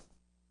carbon.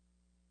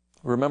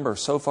 Remember,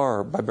 so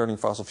far, by burning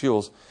fossil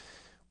fuels,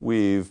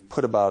 we've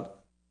put about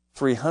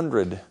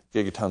 300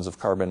 gigatons of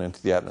carbon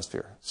into the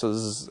atmosphere. So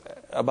this is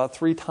about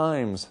 3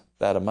 times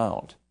that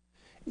amount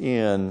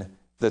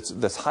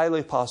that's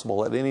highly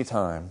possible at any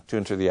time to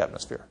enter the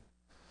atmosphere.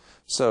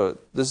 So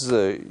this is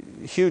a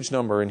huge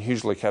number and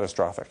hugely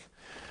catastrophic.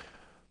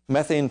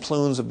 Methane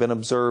plumes have been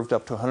observed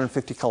up to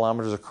 150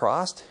 kilometers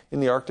across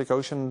in the Arctic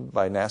Ocean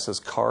by NASA's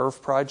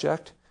CARVE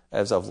project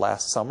as of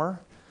last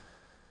summer.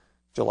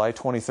 July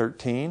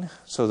 2013.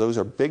 So those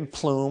are big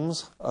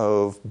plumes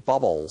of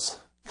bubbles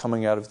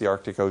coming out of the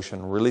Arctic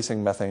Ocean,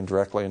 releasing methane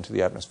directly into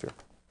the atmosphere.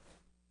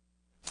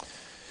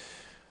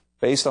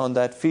 Based on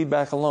that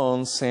feedback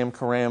alone, Sam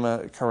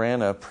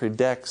Carana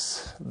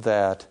predicts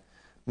that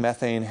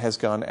methane has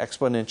gone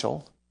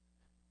exponential,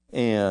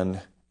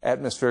 and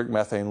atmospheric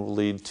methane will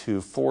lead to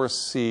 4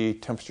 C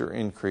temperature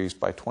increase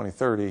by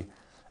 2030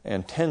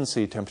 and 10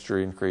 C temperature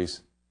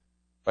increase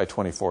by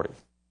 2040.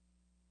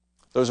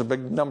 Those are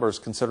big numbers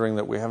considering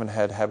that we haven't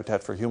had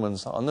habitat for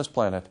humans on this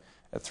planet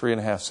at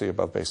 3.5 C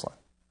above baseline.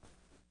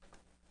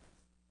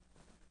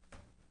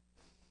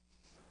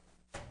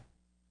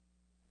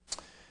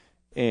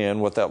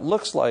 And what that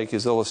looks like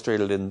is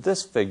illustrated in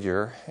this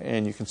figure,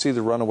 and you can see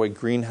the runaway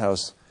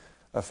greenhouse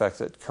effect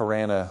that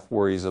Carana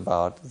worries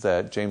about,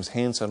 that James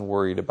Hansen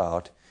worried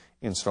about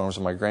in Storms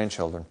of My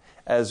Grandchildren,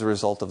 as a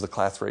result of the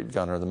clathrate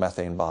gun or the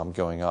methane bomb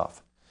going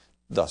off,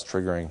 thus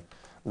triggering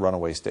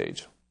runaway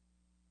stage.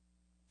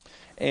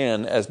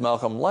 And as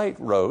Malcolm Light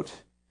wrote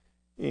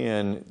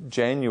in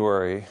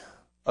January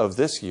of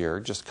this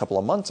year, just a couple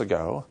of months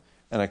ago,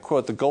 and I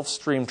quote, "The Gulf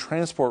Stream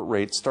transport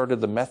rate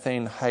started the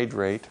methane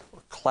hydrate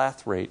or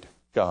clathrate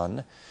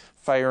gun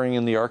firing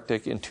in the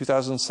Arctic in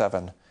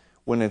 2007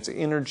 when its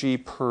energy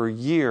per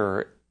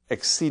year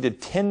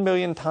exceeded 10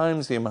 million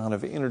times the amount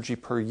of energy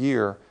per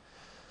year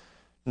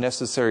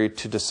necessary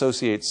to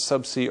dissociate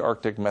subsea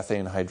Arctic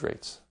methane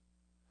hydrates."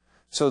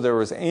 So there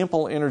was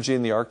ample energy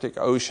in the Arctic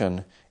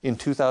Ocean in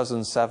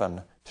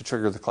 2007 to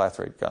trigger the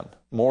clathrate gun.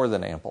 More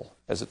than ample,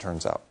 as it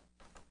turns out.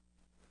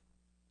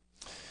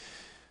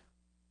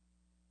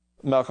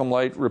 Malcolm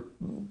Light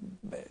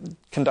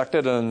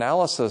conducted an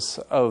analysis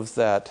of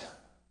that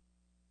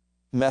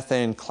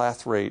methane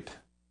clathrate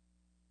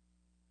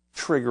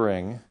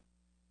triggering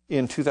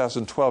in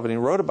 2012, and he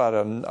wrote about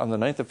it on the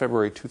 9th of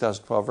February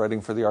 2012,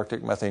 writing for the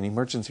Arctic Methane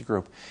Emergency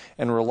Group,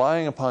 and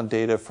relying upon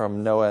data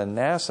from NOAA and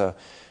NASA,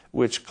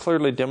 which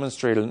clearly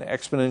demonstrated an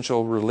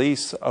exponential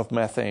release of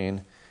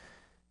methane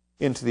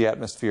into the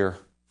atmosphere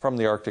from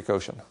the Arctic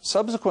Ocean.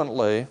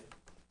 Subsequently,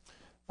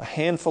 a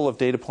handful of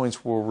data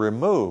points were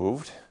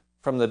removed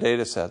from the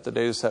data set. The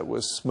data set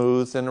was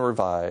smoothed and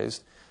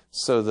revised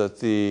so that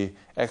the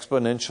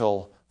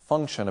exponential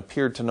function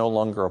appeared to no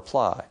longer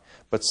apply.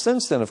 But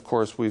since then, of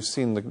course, we've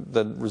seen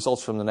the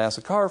results from the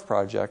NASA CARVE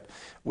project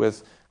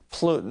with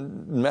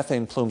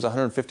methane plumes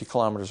 150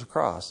 kilometers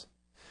across.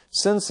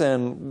 Since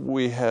then,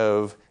 we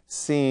have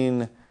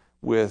seen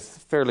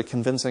with fairly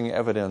convincing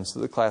evidence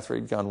that the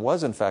clathrate gun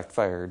was in fact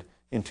fired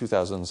in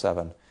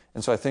 2007.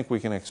 And so I think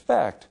we can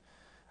expect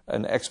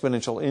an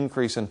exponential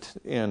increase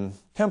in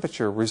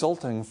temperature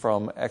resulting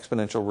from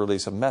exponential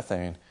release of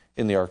methane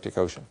in the Arctic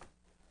Ocean.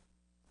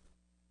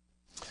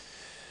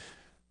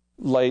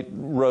 Light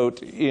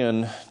wrote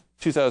in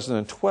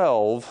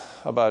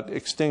 2012 about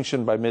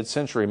extinction by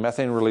mid-century.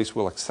 Methane release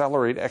will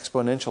accelerate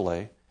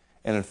exponentially.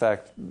 And in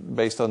fact,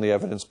 based on the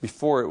evidence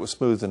before it was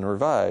smoothed and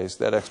revised,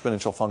 that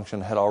exponential function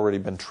had already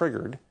been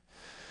triggered.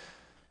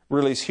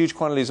 Release huge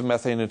quantities of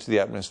methane into the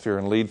atmosphere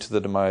and lead to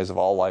the demise of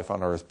all life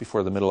on Earth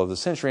before the middle of the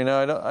century.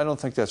 Now, I don't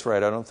think that's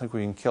right. I don't think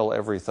we can kill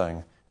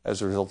everything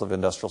as a result of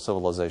industrial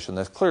civilization.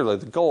 That's clearly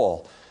the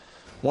goal,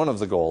 one of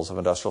the goals of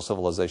industrial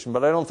civilization,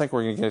 but I don't think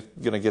we're going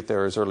to get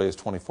there as early as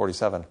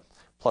 2047,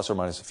 plus or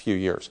minus a few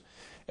years.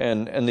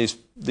 And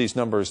these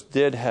numbers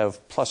did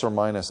have plus or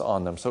minus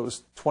on them. So it was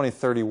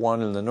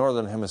 2031 in the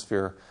northern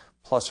hemisphere,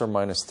 plus or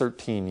minus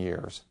 13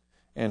 years,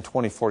 and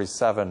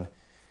 2047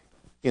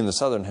 in the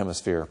southern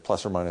hemisphere,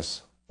 plus or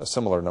minus a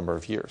similar number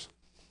of years.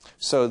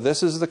 So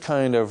this is the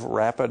kind of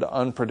rapid,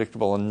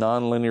 unpredictable, and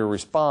nonlinear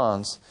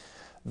response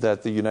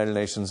that the United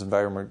Nations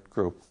Environment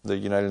Group, the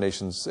United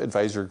Nations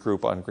Advisory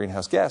Group on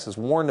Greenhouse Gases,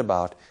 warned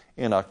about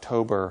in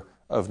October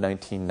of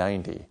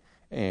 1990.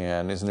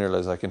 And as nearly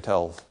as I can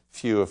tell,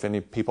 few, if any,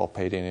 people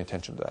paid any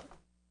attention to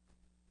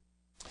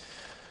that.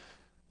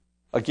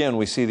 Again,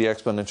 we see the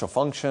exponential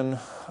function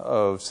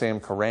of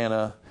Sam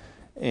Carana,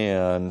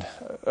 and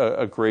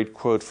a great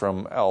quote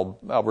from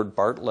Albert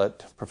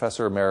Bartlett,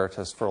 professor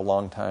emeritus for a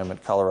long time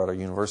at Colorado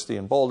University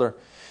in Boulder.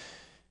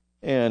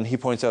 And he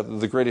points out that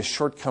the greatest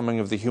shortcoming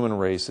of the human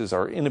race is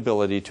our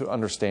inability to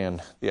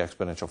understand the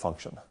exponential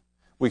function.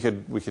 We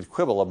could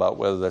quibble about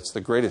whether that's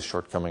the greatest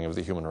shortcoming of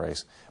the human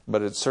race,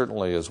 but it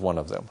certainly is one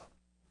of them.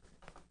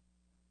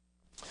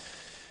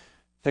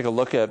 Take a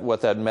look at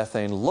what that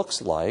methane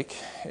looks like,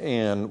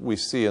 and we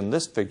see in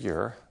this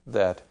figure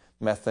that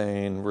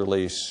methane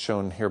release,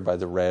 shown here by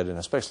the red, and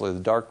especially the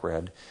dark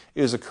red,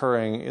 is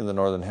occurring in the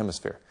northern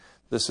hemisphere.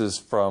 This is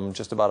from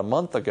just about a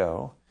month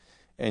ago,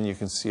 and you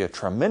can see a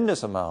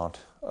tremendous amount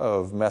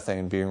of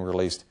methane being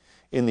released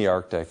in the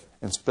Arctic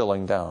and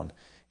spilling down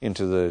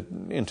into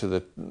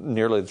the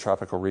nearly the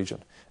tropical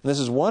region. And this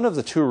is one of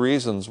the two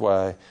reasons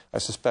why I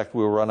suspect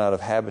we'll run out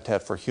of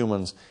habitat for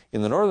humans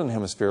in the northern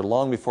hemisphere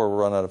long before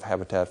we run out of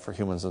habitat for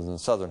humans in the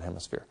southern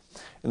hemisphere.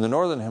 In the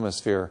northern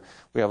hemisphere,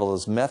 we have all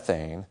this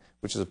methane,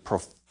 which is a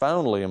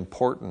profoundly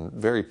important,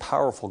 very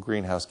powerful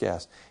greenhouse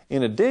gas.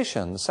 In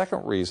addition, the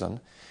second reason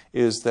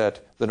is that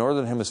the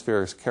northern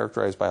hemisphere is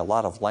characterized by a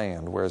lot of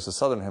land, whereas the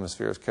southern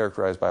hemisphere is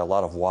characterized by a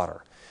lot of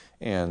water.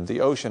 And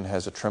the ocean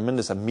has a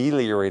tremendous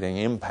ameliorating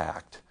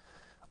impact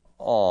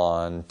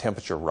on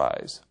temperature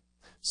rise.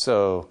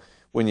 So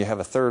when you have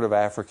a third of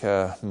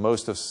Africa,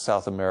 most of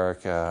South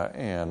America,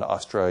 and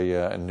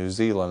Australia and New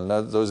Zealand,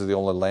 those are the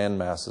only land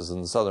masses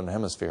in the southern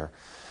hemisphere,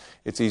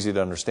 it's easy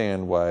to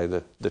understand why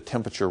the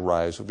temperature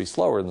rise would be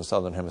slower in the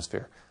southern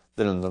hemisphere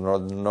than in the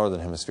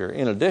northern hemisphere.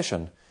 In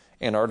addition,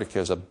 Antarctica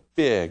is a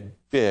big,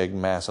 big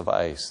mass of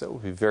ice that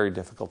would be very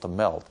difficult to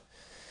melt,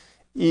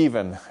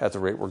 even at the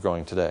rate we're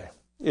going today.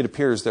 It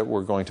appears that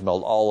we're going to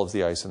melt all of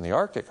the ice in the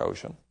Arctic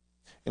Ocean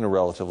in a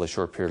relatively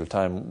short period of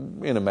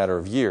time, in a matter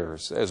of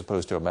years, as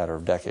opposed to a matter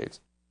of decades.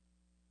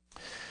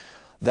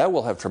 That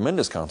will have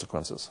tremendous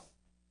consequences,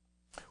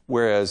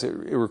 whereas it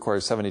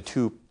requires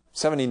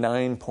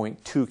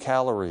 79.2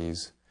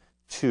 calories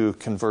to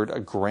convert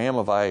a gram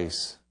of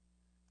ice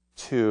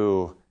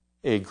to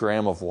a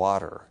gram of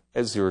water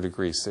at 0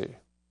 degrees C.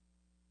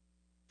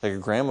 Take a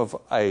gram of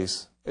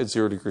ice at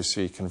 0 degrees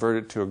C,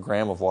 convert it to a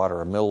gram of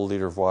water, a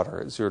milliliter of water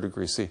at 0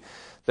 degrees C.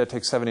 That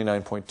takes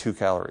 79.2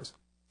 calories.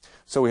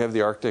 So we have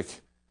the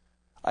Arctic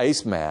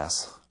ice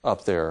mass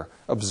up there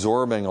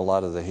absorbing a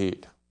lot of the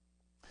heat.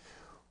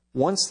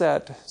 Once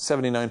that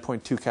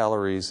 79.2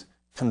 calories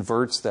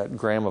converts that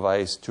gram of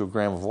ice to a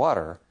gram of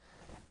water,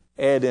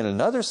 add in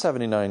another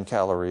 79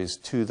 calories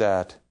to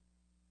that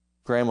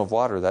gram of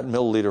water, that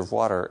milliliter of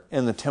water,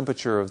 and the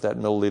temperature of that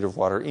milliliter of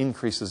water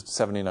increases to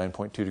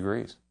 79.2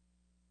 degrees.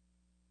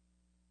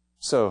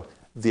 So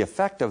the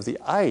effect of the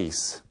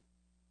ice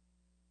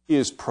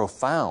is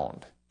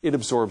profound. It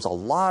absorbs a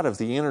lot of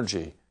the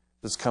energy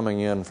that's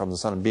coming in from the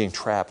sun and being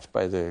trapped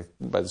by the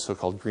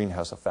so-called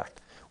greenhouse effect.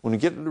 When we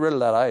get rid of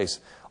that ice,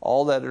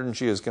 all that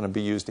energy is going to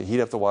be used to heat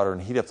up the water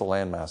and heat up the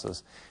land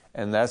masses,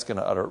 and that's going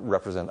to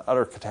represent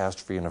utter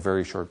catastrophe in a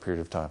very short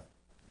period of time.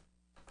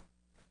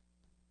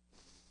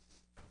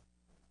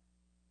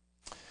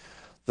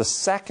 The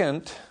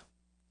second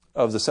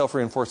of the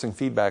self-reinforcing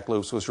feedback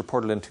loops was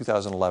reported in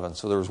 2011.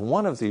 So there was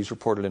one of these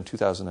reported in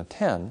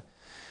 2010.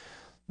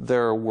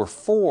 There were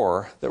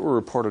 4 that were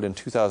reported in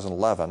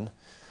 2011.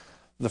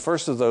 The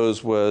first of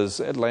those was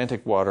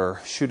Atlantic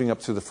water shooting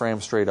up through the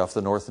Fram Strait off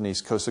the north and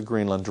east coast of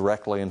Greenland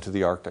directly into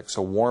the Arctic.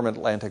 So warm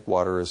Atlantic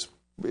water is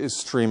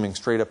streaming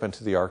straight up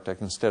into the Arctic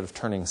instead of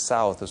turning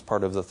south as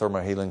part of the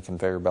thermohaline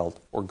conveyor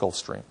belt or Gulf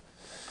Stream.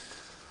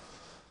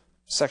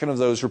 Second of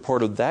those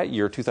reported that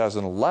year,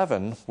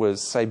 2011,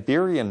 was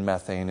Siberian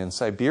methane. In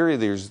Siberia,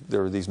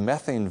 there were these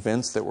methane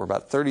vents that were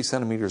about 30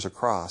 centimeters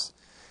across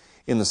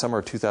in the summer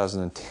of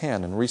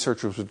 2010, and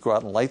researchers would go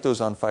out and light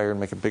those on fire and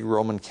make a big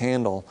Roman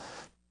candle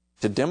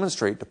to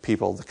demonstrate to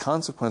people the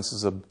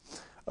consequences of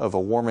a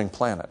warming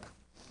planet.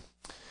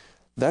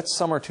 That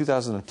summer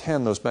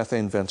 2010, those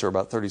methane vents are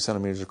about 30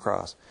 centimeters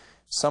across.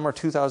 Summer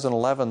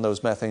 2011,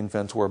 those methane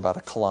vents were about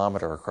 1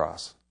 kilometer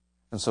across.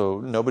 And so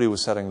nobody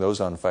was setting those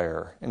on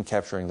fire and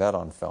capturing that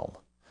on film.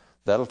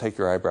 That'll take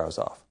your eyebrows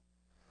off.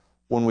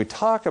 When we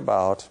talk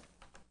about,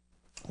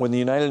 when the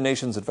United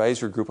Nations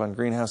Advisory Group on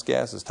Greenhouse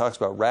Gases talks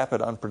about rapid,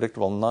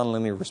 unpredictable,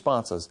 nonlinear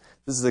responses,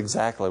 this is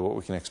exactly what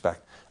we can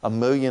expect. A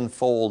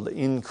million-fold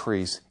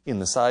increase in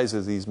the size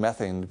of these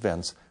methane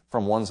vents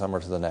from one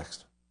summer to the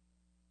next.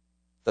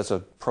 That's a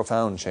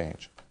profound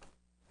change.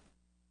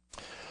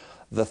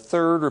 The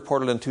third,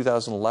 reported in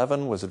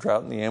 2011, was a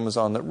drought in the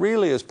Amazon that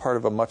really is part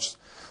of a much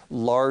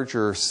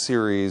larger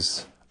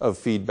series of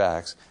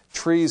feedbacks.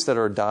 Trees that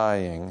are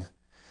dying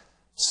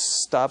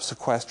stop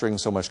sequestering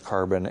so much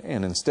carbon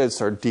and instead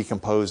start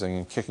decomposing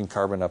and kicking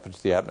carbon up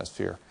into the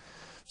atmosphere.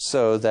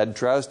 So that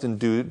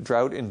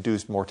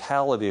drought-induced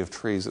mortality of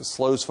trees, it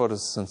slows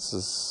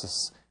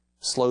photosynthesis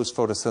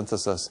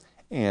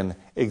and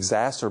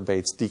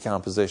exacerbates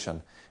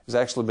decomposition, has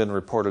actually been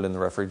reported in the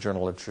referee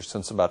journal literature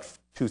since about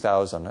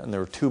 2000, and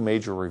there were 2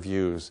 major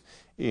reviews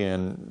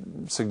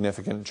in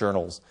significant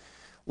journals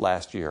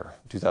last year,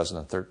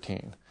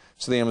 2013.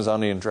 So the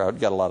Amazonian drought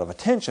got a lot of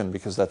attention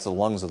because that's the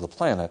lungs of the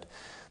planet,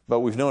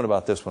 but we've known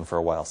about this one for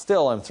a while.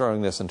 Still, I'm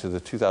throwing this into the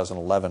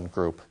 2011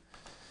 group.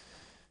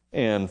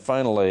 And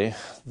finally,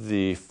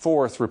 the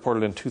fourth,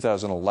 reported in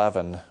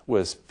 2011,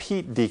 was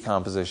peat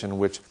decomposition,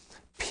 which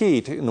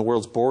peat in the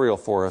world's boreal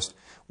forest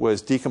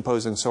was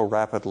decomposing so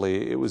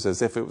rapidly it was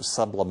as if it was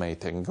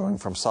sublimating, going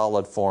from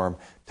solid form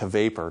to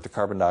vapor, to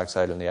carbon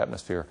dioxide in the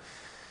atmosphere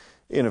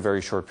in a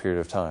very short period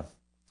of time.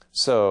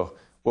 So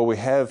what we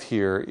have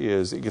here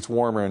is it gets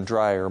warmer and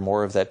drier,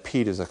 more of that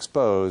peat is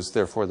exposed,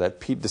 therefore that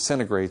peat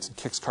disintegrates and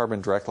kicks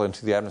carbon directly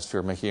into the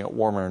atmosphere, making it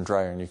warmer and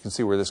drier. And you can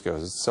see where this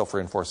goes. It's a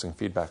self-reinforcing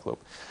feedback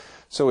loop.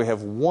 So we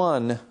have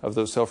one of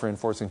those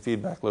self-reinforcing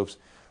feedback loops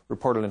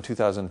reported in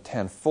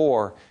 2010,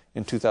 4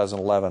 in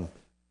 2011,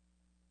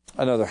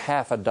 another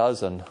half a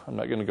dozen, I'm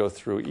not going to go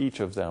through each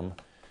of them,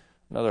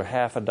 another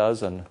half a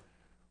dozen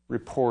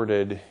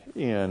reported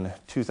in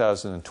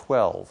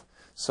 2012.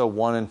 So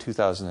 1 in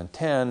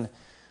 2010,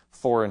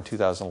 4 in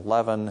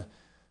 2011,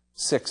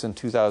 6 in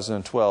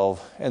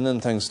 2012, and then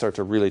things start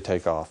to really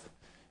take off.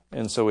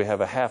 And so we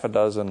have a half a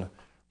dozen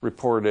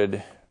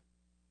reported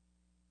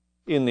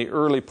in the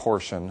early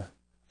portion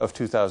of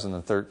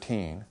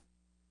 2013,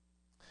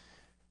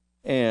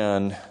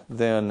 and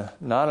then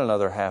not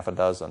another half a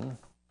dozen,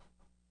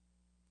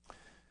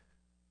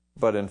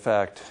 but in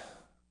fact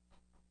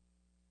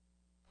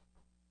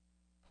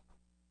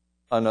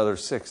another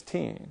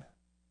 16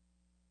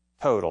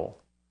 total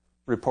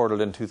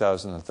reported in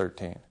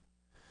 2013.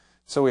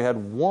 So we had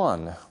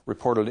 1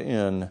 reported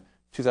in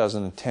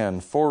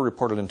 2010, 4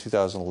 reported in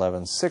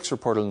 2011, 6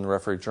 reported in the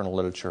referee journal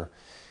literature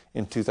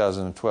in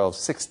 2012,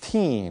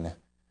 16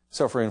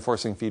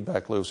 self-reinforcing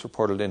feedback loops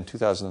reported in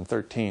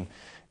 2013,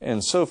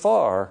 and so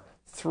far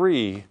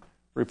 3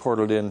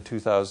 reported in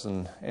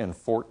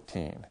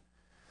 2014.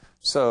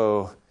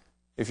 So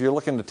if you're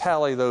looking to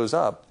tally those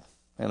up,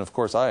 and of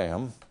course I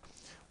am,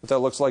 what that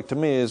looks like to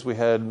me is we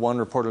had 1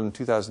 reported in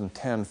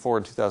 2010, 4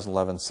 in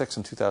 2011, 6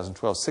 in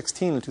 2012,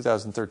 16 in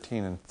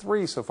 2013, and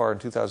 3 so far in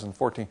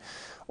 2014,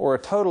 or a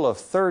total of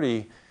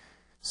 30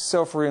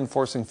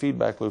 self-reinforcing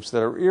feedback loops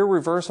that are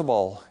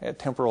irreversible at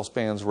temporal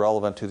spans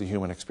relevant to the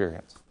human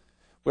experience.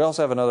 We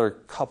also have another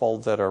couple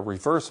that are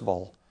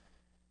reversible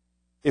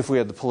if we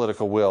had the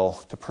political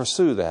will to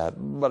pursue that,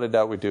 but I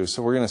doubt we do.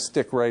 So we're going to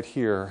stick right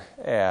here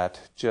at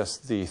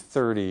just the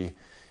 30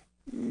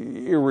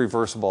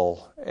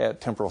 irreversible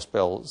at temporal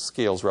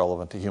scales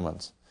relevant to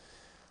humans.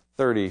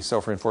 30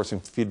 self-reinforcing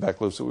feedback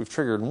loops that we've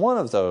triggered. One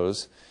of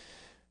those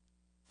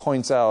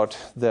points out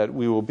that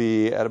we will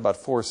be at about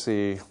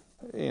 4C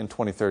in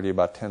 2030,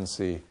 about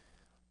 10C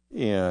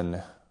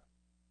in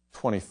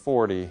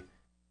 2040,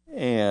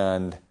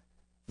 and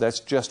that's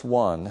just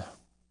one.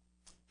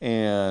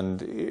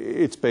 And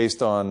it's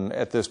based on,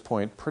 at this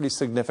point, pretty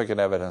significant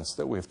evidence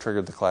that we've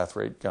triggered the cloth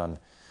rate gun.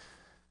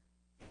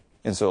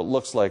 And so it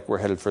looks like we're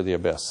headed for the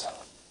abyss,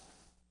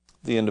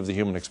 the end of the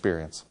human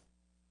experience.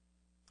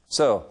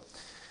 So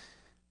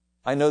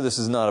I know this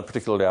is not a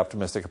particularly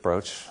optimistic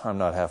approach. I'm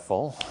not half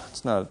full.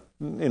 It's not,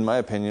 in my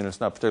opinion, it's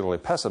not particularly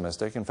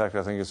pessimistic. In fact,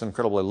 I think it's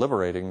incredibly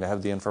liberating to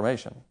have the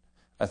information.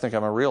 I think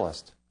I'm a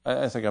realist.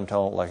 I think I'm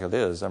telling it like it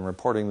is. I'm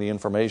reporting the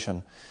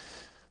information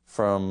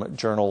from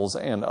journals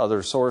and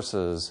other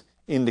sources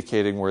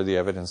indicating where the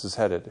evidence is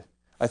headed.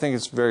 I think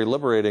it's very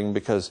liberating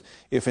because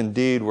if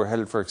indeed we're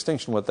headed for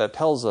extinction, what that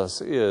tells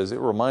us is it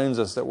reminds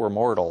us that we're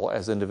mortal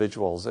as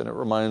individuals, and it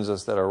reminds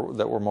us that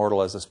we're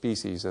mortal as a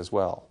species as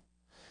well.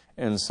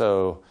 And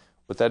so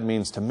what that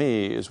means to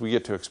me is we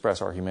get to express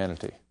our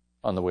humanity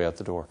on the way out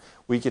the door.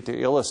 We get to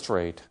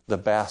illustrate the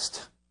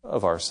best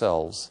of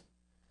ourselves.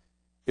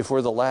 If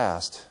we're the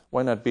last,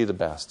 why not be the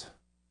best?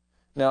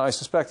 Now, I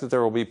suspect that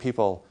there will be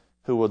people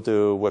who will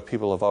do what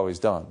people have always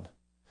done.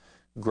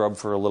 Grub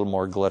for a little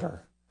more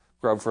glitter.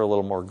 Grub for a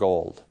little more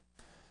gold.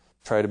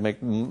 Try to make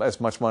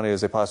as much money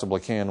as they possibly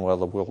can while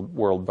the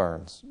world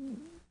burns.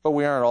 But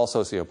we aren't all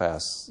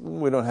sociopaths.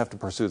 We don't have to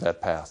pursue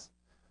that path.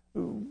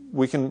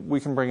 We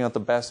can bring out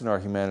the best in our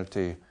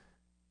humanity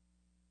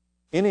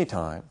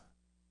anytime.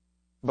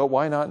 But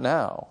why not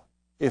now,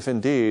 if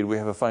indeed we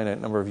have a finite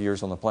number of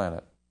years on the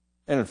planet?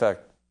 And in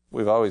fact,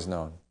 we've always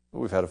known that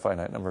we've had a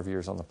finite number of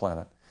years on the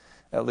planet,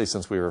 at least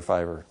since we were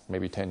 5 or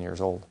maybe 10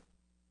 years old.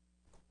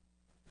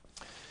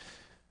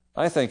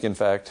 I think, in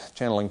fact,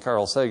 channeling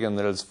Carl Sagan,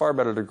 that it's far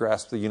better to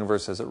grasp the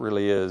universe as it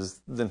really is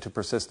than to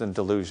persist in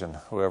delusion,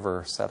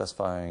 however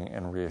satisfying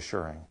and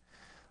reassuring.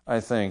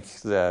 I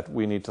think that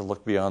we need to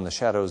look beyond the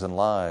shadows and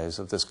lies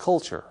of this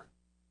culture.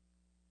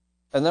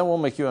 And that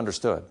won't make you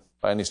understood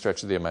by any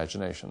stretch of the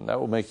imagination.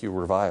 That will make you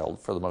reviled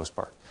for the most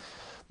part.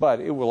 But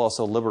it will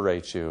also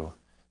liberate you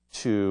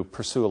to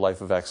pursue a life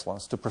of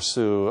excellence, to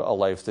pursue a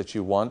life that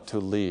you want to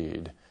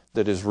lead,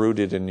 that is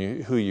rooted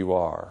in who you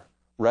are,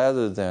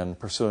 rather than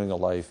pursuing a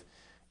life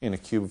in a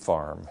cube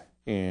farm,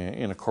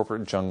 in a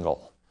corporate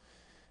jungle,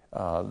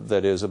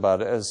 that is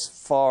about as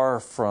far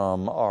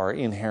from our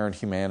inherent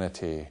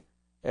humanity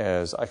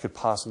as I could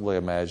possibly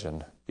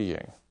imagine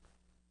being.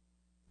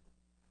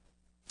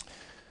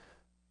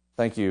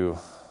 Thank you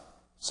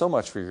so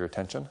much for your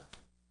attention,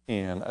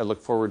 and I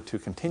look forward to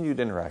continued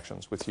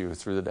interactions with you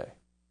through the day.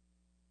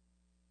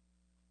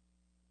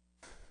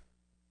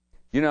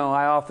 You know,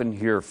 I often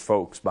hear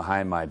folks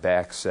behind my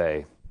back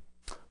say,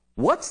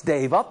 "What's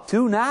Dave up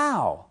to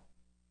now?"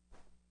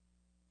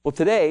 Well,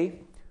 today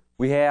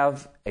we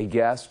have a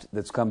guest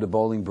that's come to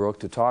Bolingbrook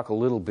to talk a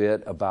little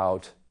bit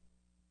about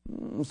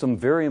some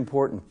very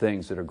important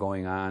things that are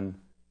going on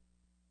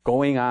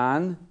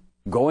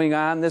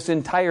this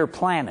entire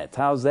planet.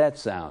 How's that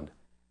sound?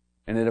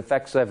 And it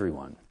affects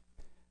everyone.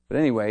 But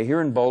anyway,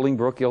 here in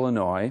Bolingbrook,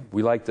 Illinois,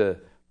 we like to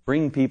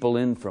bring people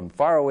in from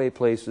faraway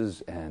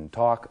places and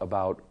talk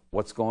about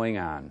what's going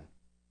on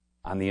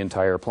the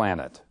entire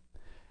planet.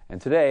 And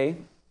today,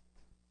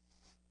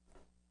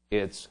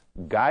 it's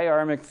Guy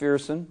R.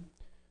 McPherson,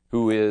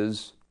 who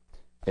is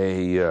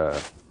a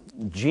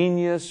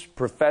genius,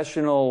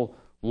 professional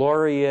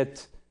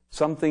laureate,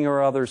 something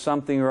or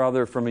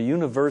other from a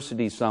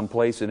university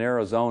someplace in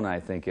Arizona, I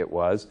think it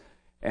was.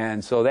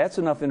 And so that's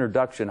enough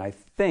introduction. I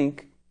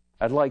think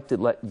I'd like to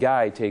let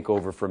Guy take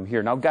over from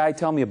here. Now, Guy,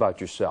 tell me about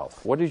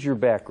yourself. What is your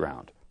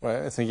background?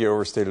 Well, I think you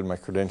overstated my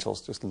credentials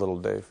just a little,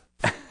 Dave.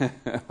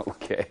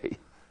 Okay.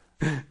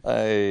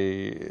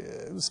 I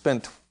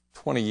spent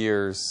 20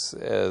 years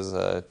as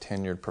a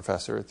tenured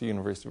professor at the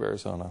University of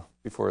Arizona.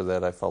 Before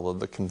that, I followed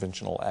the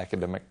conventional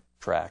academic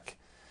track,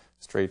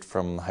 straight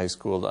from high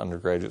school to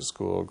undergraduate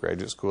school,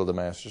 graduate school to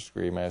master's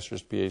degree,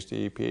 master's,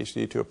 PhD,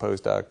 PhD to a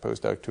postdoc,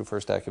 postdoc to a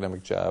first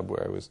academic job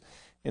where I was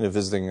in a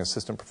visiting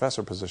assistant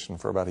professor position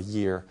for about a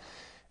year.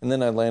 And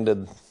then I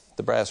landed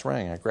the brass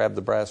ring. I grabbed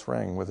the brass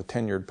ring with a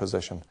tenured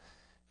position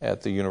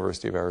at the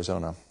University of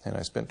Arizona, and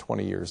I spent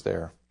 20 years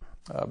there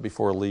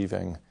before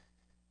leaving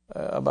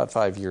about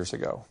 5 years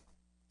ago.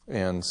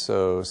 And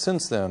so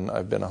since then,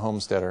 I've been a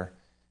homesteader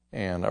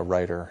and a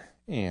writer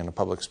and a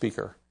public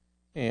speaker.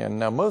 And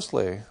now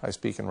mostly I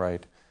speak and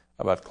write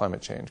about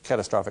climate change,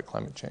 catastrophic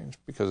climate change,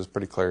 because it's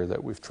pretty clear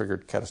that we've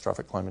triggered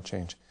catastrophic climate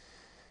change.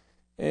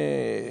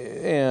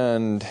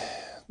 And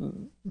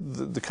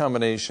the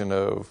combination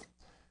of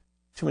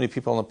too many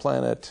people on the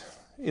planet,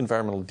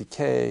 environmental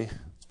decay,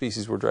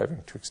 species we're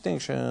driving to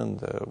extinction,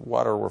 the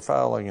water we're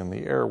fouling and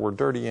the air we're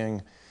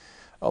dirtying,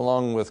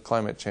 along with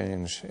climate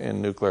change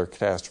and nuclear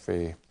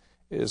catastrophe,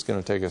 is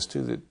going to take us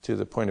to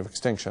the point of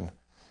extinction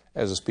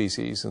as a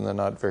species in the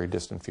not very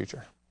distant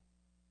future.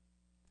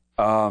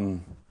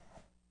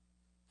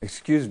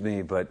 Excuse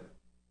me, but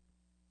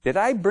did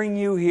I bring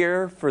you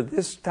here for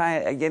this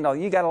time? You know,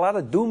 you got a lot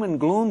of doom and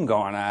gloom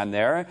going on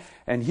there.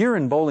 And here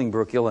in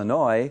Bolingbrook,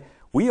 Illinois,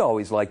 we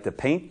always like to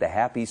paint the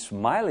happy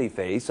smiley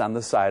face on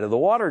the side of the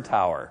water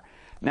tower.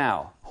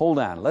 Now, hold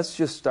on. Let's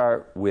just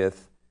start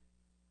with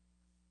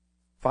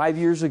 5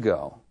 years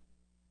ago,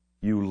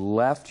 you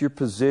left your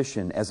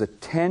position as a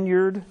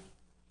tenured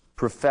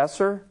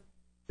professor.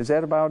 Is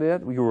that about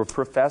it? You were a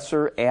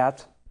professor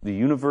at the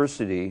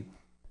University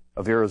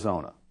of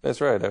Arizona. That's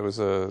right. I was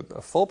a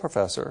full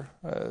professor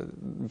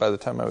by the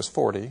time I was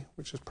 40,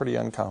 which is pretty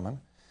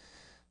uncommon.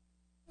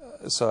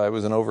 So I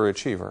was an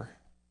overachiever.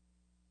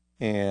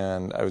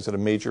 And I was at a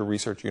major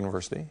research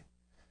university.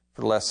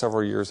 For the last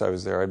several years I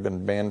was there. I'd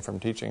been banned from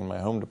teaching in my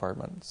home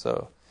department.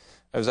 So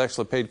I was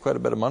actually paid quite a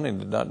bit of money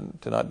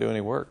to not do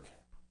any work.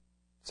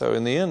 So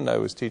in the end, I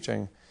was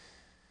teaching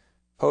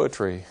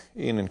poetry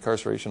in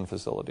incarceration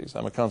facilities.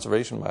 I'm a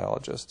conservation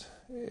biologist,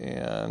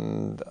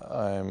 and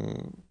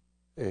I'm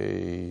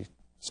a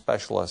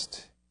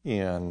specialist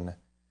in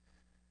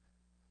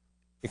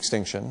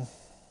extinction,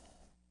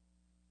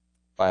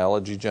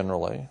 biology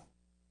generally,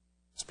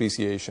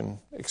 speciation,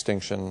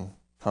 extinction,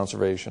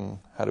 conservation,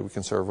 how do we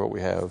conserve what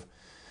we have,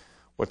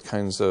 what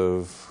kinds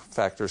of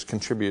factors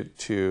contribute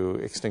to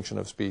extinction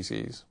of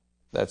species,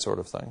 that sort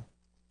of thing.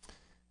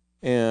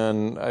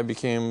 And I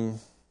became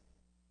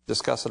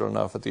disgusted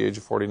enough at the age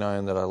of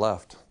 49 that I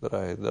left, that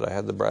I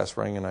had the brass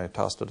ring and I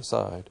tossed it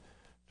aside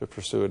to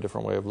pursue a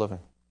different way of living.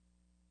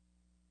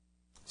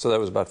 So that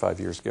was about 5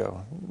 years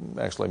ago,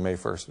 actually May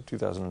 1st of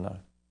 2009.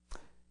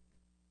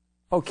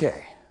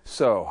 Okay,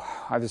 so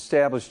I've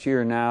established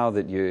here now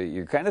that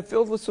you're kind of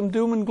filled with some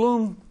doom and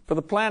gloom for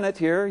the planet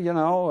here, you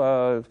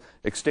know.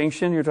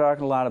 Extinction you're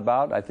talking a lot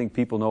about. I think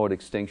people know what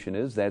extinction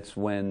is. That's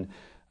when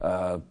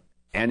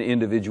an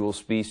individual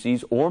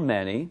species, or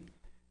many,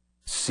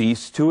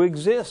 cease to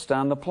exist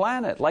on the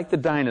planet. Like the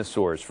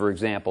dinosaurs, for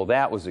example.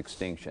 That was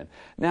extinction.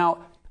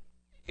 Now,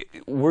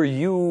 were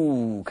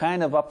you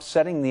kind of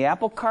upsetting the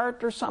apple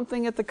cart or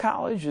something at the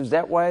college? Is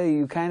that why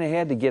you kind of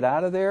had to get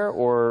out of there?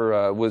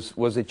 Or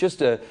was it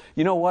just a,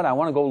 you know what, I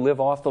want to go live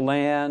off the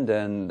land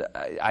and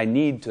I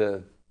need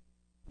to,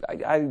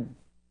 I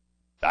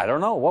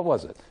don't know, what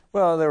was it?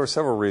 Well, there were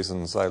several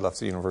reasons I left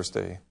the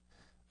university.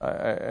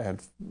 I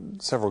had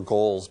several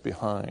goals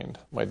behind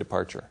my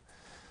departure.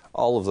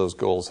 All of those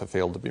goals have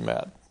failed to be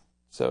met.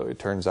 So it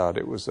turns out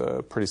it was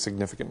a pretty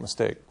significant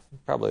mistake,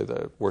 probably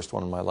the worst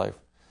one in my life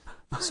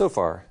so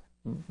far.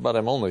 But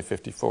I'm only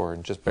 54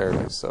 and just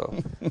barely, so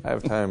I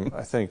have time,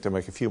 I think, to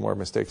make a few more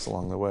mistakes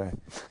along the way.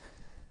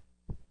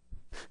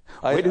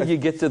 Wait till you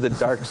get to the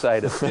dark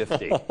side of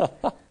 50.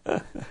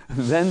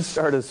 Then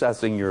start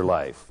assessing your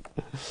life.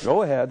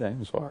 Go ahead,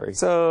 I'm sorry.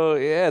 So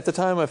yeah, at the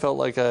time I felt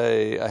like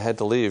I had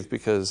to leave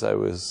because I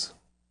was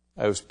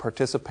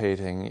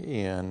participating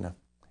in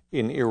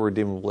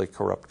irredeemably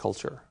corrupt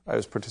culture. I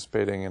was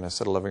participating in a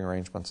set of living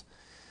arrangements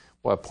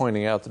while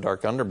pointing out the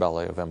dark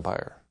underbelly of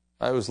empire.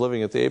 I was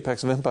living at the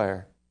apex of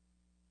empire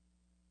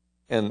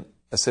in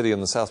a city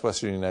in the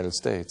southwestern United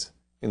States.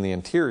 In the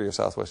interior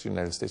southwestern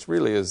United States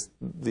really is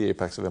the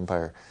apex of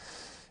empire.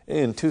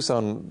 In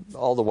Tucson,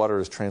 all the water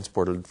is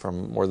transported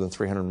from more than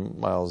 300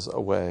 miles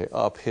away,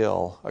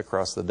 uphill,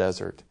 across the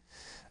desert.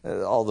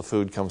 All the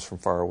food comes from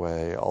far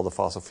away. All the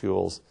fossil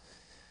fuels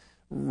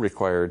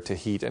required to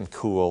heat and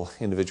cool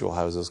individual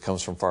houses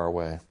comes from far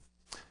away.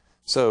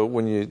 So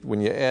when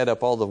you add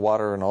up all the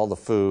water and all the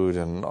food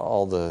and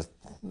all the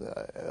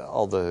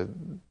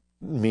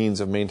means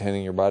of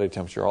maintaining your body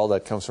temperature, all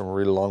that comes from a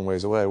really long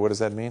ways away. What does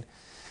that mean?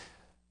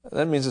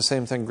 That means the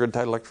same thing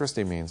grid-tied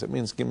electricity means. It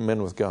means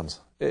men with guns.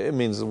 It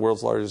means the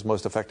world's largest,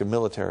 most effective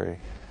military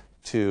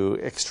to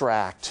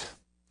extract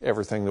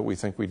everything that we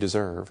think we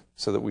deserve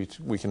so that we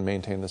can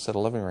maintain this set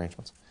of living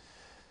arrangements.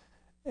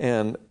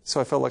 And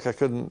so I felt like I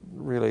couldn't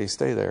really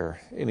stay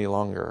there any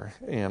longer,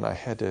 and I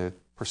had to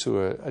pursue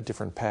a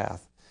different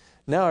path.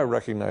 Now I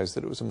recognize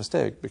that it was a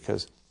mistake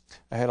because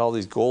I had all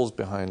these goals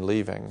behind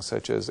leaving,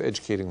 such as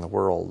educating the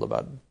world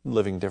about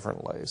living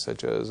differently,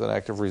 such as an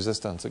act of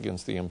resistance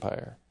against the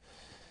empire.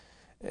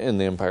 And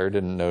the empire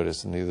didn't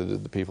notice, and neither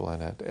did the people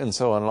in it. And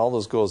so on, all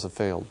those goals have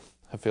failed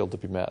to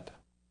be met.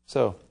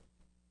 So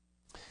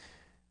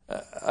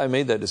I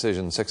made that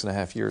decision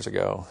 6.5 years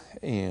ago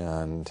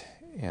and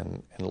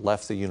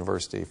left the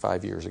university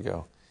 5 years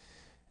ago.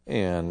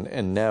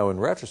 And now in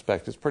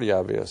retrospect, it's pretty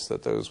obvious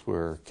that those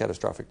were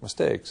catastrophic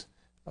mistakes.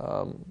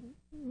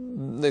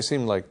 They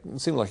seemed like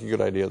a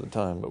good idea at the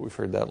time, but we've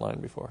heard that line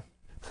before.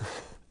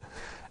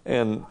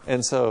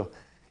 and so,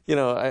 you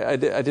know, I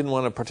didn't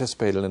want to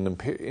participate in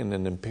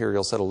an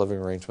imperial set of living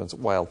arrangements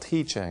while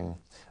teaching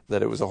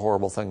that it was a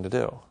horrible thing to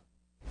do.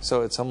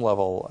 So at some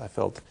level, I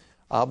felt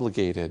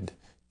obligated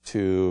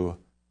to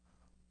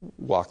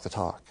walk the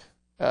talk.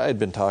 I'd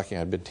been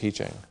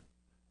teaching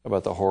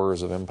about the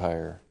horrors of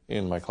empire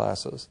in my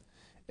classes,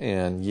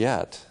 and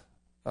yet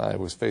I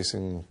was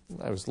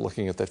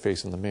looking at that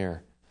face in the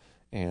mirror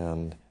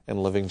and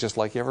living just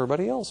like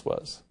everybody else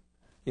was,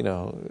 you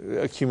know,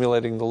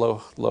 accumulating the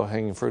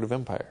low-hanging fruit of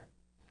empire.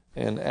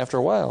 And after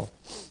a while,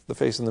 the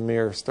face in the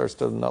mirror starts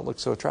to not look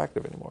so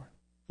attractive anymore.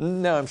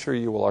 Now, I'm sure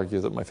you will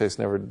argue that my face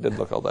never did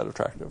look all that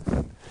attractive,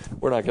 but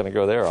we're not going to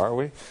go there, are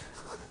we?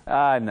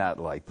 I'm not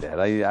like that.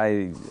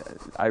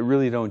 I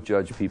really don't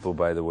judge people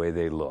by the way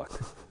they look.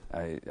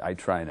 I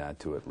try not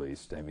to, at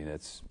least. I mean,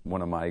 it's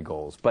one of my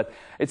goals. But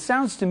it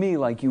sounds to me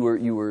like you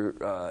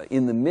were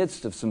in the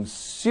midst of some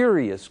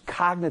serious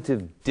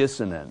cognitive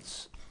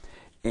dissonance.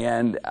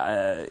 And,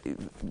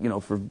 you know,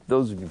 for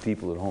those of you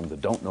people at home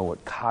that don't know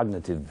what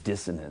cognitive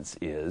dissonance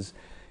is,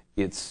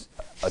 it's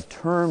a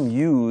term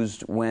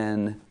used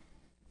when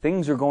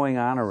things are going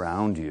on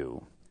around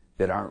you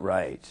that aren't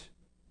right,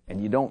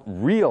 and you don't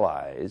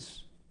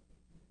realize,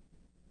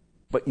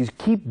 but you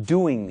keep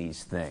doing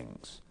these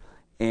things.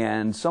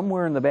 And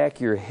somewhere in the back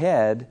of your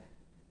head,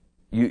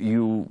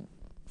 you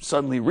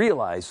suddenly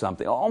realize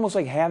something, almost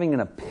like having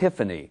an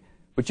epiphany.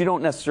 But you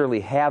don't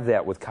necessarily have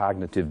that with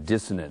cognitive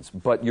dissonance.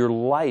 But your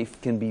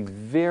life can be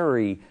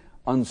very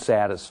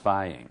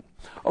unsatisfying.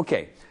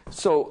 Okay,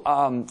 so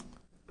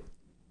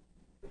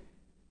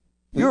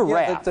you're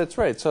wrapped. That's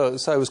right. So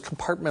I was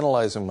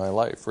compartmentalizing my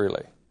life,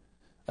 really.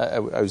 I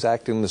was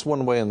acting this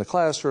one way in the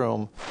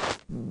classroom,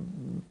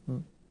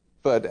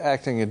 but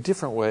acting a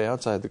different way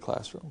outside the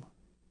classroom.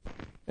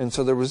 And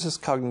so there was this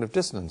cognitive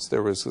dissonance.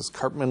 There was this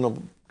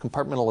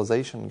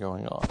compartmentalization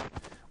going on,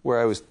 where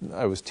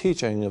I was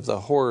teaching of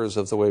the horrors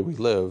of the way we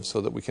live so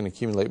that we can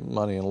accumulate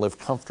money and live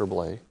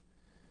comfortably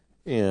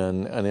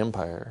in an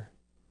empire.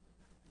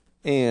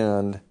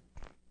 And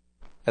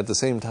at the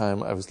same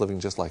time, I was living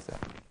just like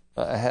that.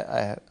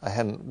 I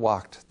hadn't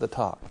walked the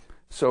talk.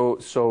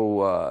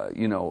 So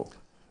you know,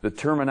 the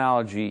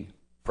terminology,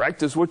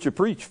 practice what you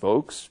preach,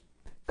 folks,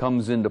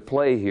 comes into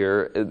play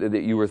here,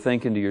 that you were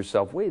thinking to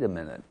yourself, wait a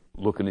minute,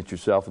 looking at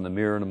yourself in the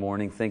mirror in the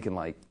morning, thinking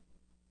like,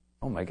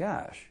 oh my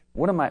gosh,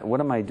 what am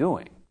I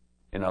doing?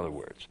 In other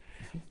words.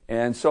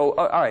 And so,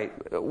 all right,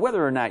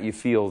 whether or not you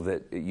feel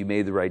that you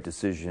made the right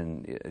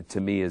decision,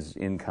 to me, is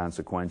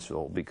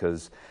inconsequential,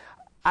 because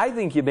I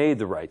think you made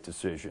the right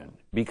decision.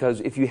 Because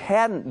if you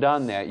hadn't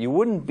done that, you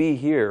wouldn't be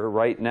here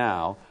right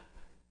now,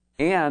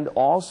 and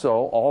also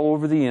all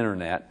over the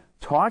internet,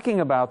 talking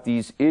about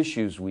these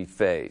issues we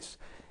face.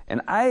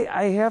 And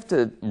I have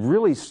to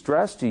really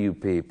stress to you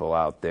people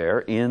out there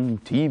in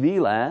TV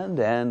land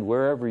and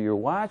wherever you're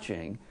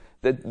watching,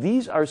 that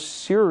these are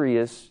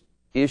serious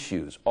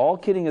issues. All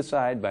kidding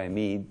aside by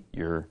me,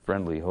 your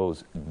friendly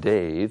host,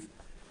 Dave,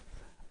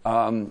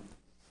 Guy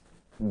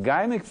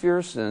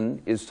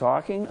McPherson is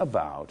talking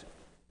about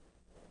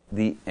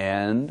the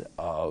end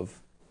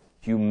of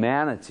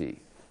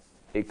humanity.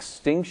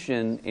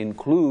 Extinction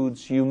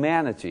includes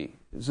humanity.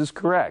 Is this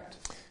correct?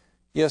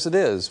 Yes, it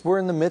is. We're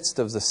in the midst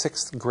of the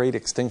 6th great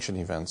extinction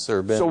events.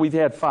 So we've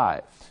had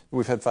 5.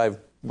 We've had 5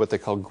 what they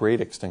call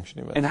great extinction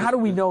events. And how do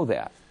we know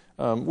that?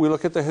 We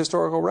look at the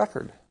historical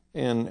record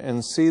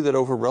and see that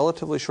over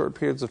relatively short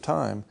periods of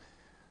time,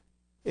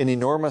 an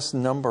enormous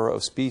number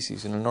of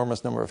species, an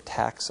enormous number of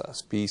taxa,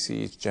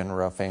 species,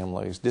 genera,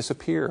 families,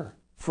 disappear.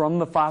 From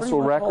the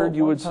fossil record,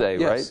 you would say,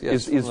 right?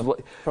 Yes,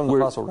 from the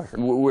fossil record.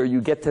 Where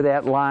you get to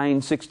that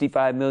line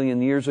 65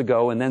 million years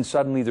ago, and then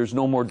suddenly there's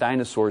no more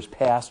dinosaurs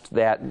past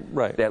that,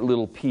 that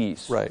little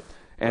piece. Right.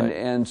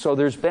 And so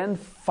there's been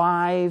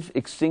 5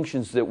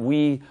 extinctions that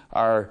we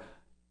are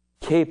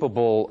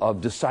capable of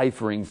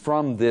deciphering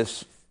from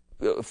this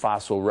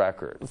fossil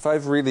record.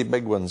 5 really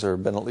big ones. There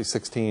have been at least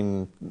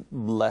 16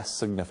 less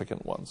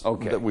significant ones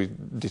that we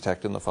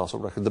detect in the fossil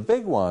record. The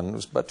big one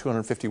was about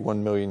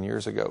 251 million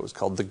years ago. It was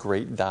called the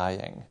Great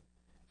Dying,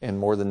 and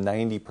more than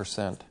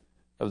 90%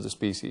 of the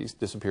species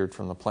disappeared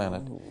from the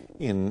planet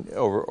in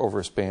over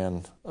a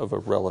span of a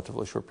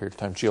relatively short period of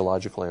time,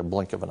 geologically a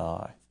blink of an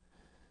eye.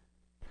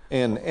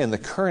 And the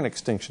current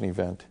extinction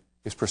event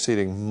is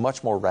proceeding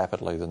much more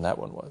rapidly than that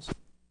one was.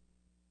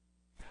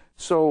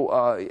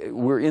 So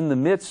we're in the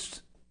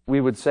midst, we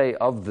would say,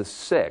 of the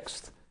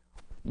sixth.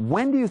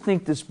 When do you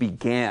think this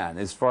began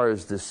as far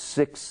as the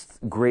sixth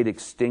great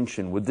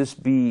extinction? Would this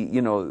be,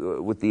 you know,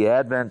 with the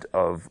advent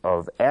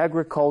of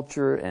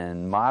agriculture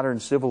and modern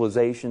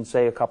civilization,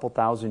 say a couple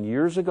thousand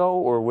years ago,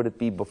 or would it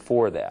be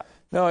before that?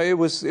 No, it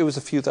was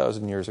a few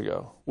thousand years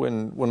ago.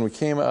 When we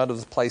came out of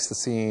the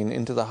Pleistocene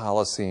into the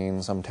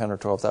Holocene some 10 or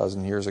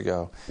 12,000 years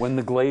ago. When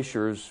the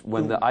glaciers,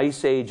 when the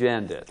Ice Age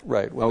ended.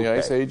 Right, when the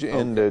Ice Age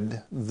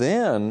ended,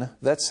 then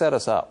that set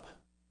us up.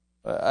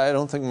 I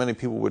don't think many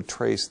people would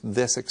trace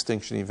this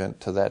extinction event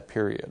to that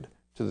period,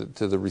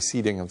 to the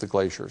receding of the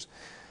glaciers.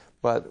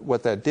 But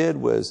what that did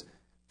was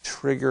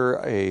trigger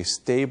a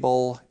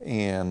stable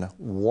and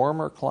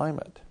warmer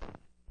climate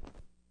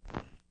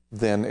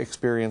than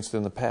experienced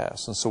in the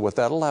past. And so what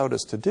that allowed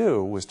us to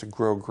do was to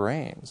grow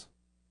grains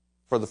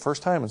for the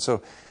first time. And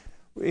so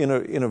in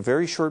a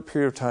very short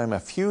period of time, a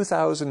few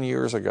thousand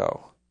years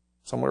ago,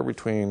 somewhere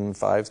between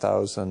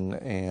 5,000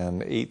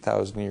 and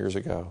 8,000 years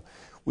ago,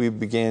 we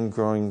began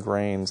growing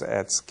grains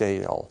at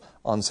scale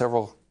in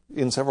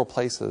several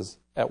places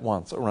at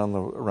once around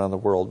the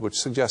world, which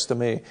suggests to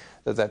me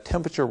that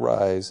temperature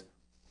rise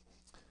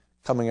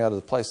coming out of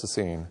the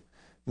Pleistocene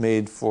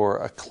made for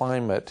a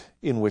climate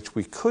in which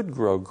we could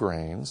grow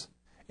grains.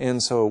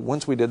 And so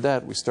once we did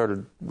that,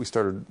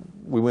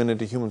 we went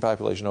into human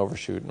population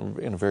overshoot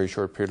in a very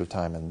short period of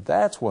time, and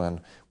that's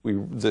when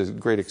the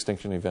Great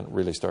Extinction event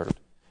really started.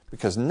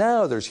 Because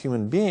now there's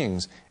human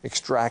beings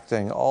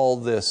extracting all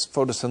this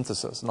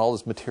photosynthesis and all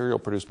this material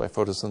produced by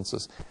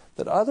photosynthesis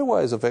that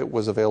otherwise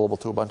was available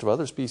to a bunch of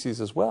other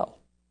species as well.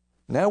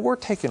 Now we're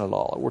taking it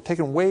all. We're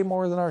taking way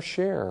more than our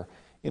share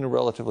in a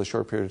relatively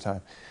short period of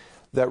time.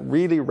 That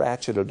really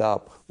ratcheted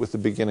up with the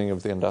beginning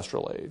of the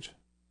industrial age.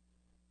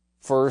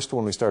 First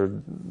when we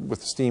started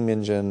with the steam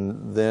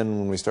engine, then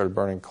when we started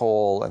burning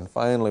coal, and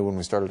finally when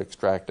we started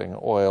extracting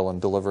oil and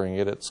delivering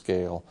it at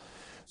scale.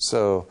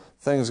 So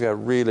things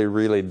got really,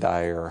 really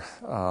dire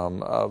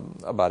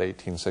about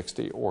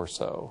 1860 or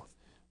so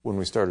when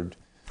we started.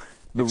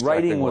 The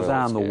writing was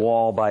on the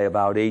wall by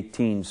about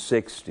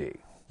 1860.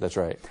 That's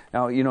right.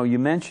 Now, you know, you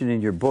mentioned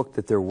in your book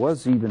that there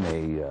was even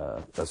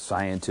a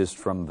scientist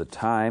from the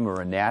time,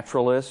 or a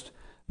naturalist,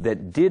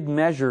 that did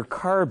measure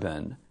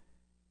carbon.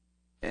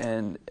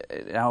 And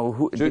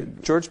now,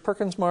 George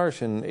Perkins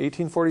Marsh in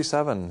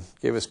 1847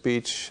 gave a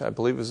speech, I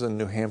believe it was in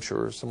New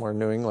Hampshire or somewhere in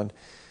New England,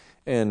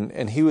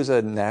 and he was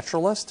a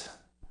naturalist,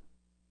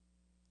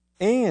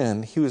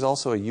 and he was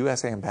also a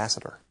U.S.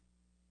 ambassador.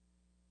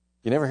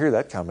 You never hear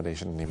that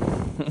combination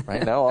anymore.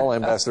 Right now, all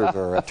ambassadors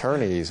are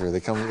attorneys, or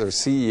they're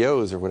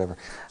CEOs or whatever.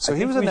 So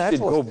he was a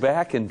naturalist. We should go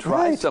back and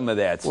try some of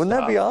that stuff. Wouldn't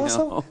that be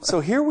awesome? You know?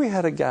 So here we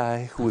had a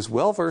guy who was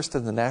well versed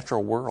in the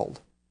natural world.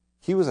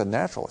 He was a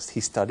naturalist. He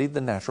studied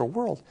the natural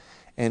world,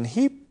 and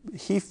he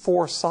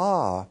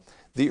foresaw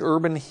the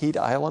urban heat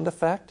island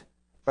effect,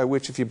 by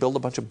which if you build a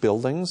bunch of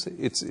buildings,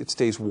 it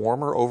stays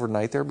warmer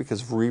overnight there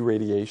because of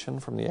re-radiation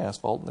from the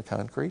asphalt and the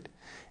concrete.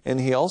 And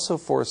he also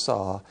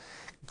foresaw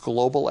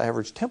global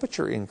average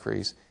temperature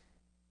increase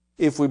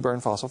if we burn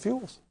fossil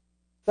fuels.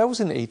 That was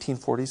in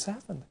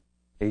 1847.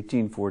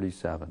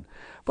 1847.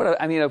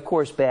 But, I mean, of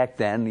course, back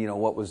then, you know,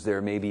 what was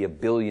there? Maybe 1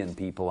 billion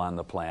people on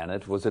the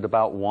planet. Was it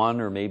about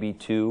 1 or maybe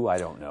 2? I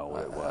don't know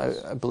what it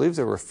was. I believe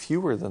there were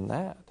fewer than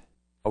that.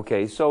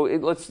 Okay, so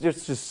let's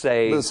just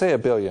say... Let's say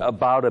 1 billion.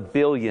 About 1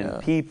 billion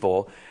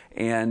people.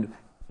 And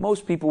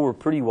most people were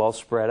pretty well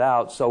spread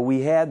out. So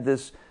we had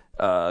this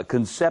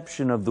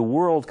conception of the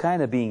world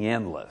kind of being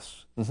endless.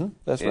 Mm-hmm.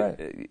 That's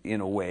right.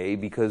 In a way,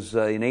 because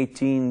in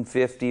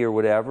 1850 or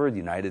whatever, the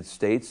United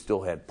States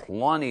still had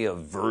plenty of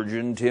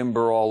virgin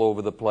timber all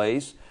over the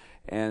place,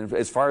 and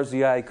as far as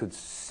the eye could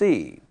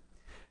see.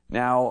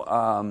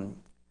 Now,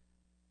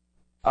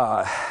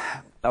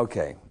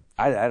 okay,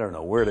 I don't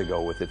know where to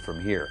go with it from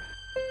here.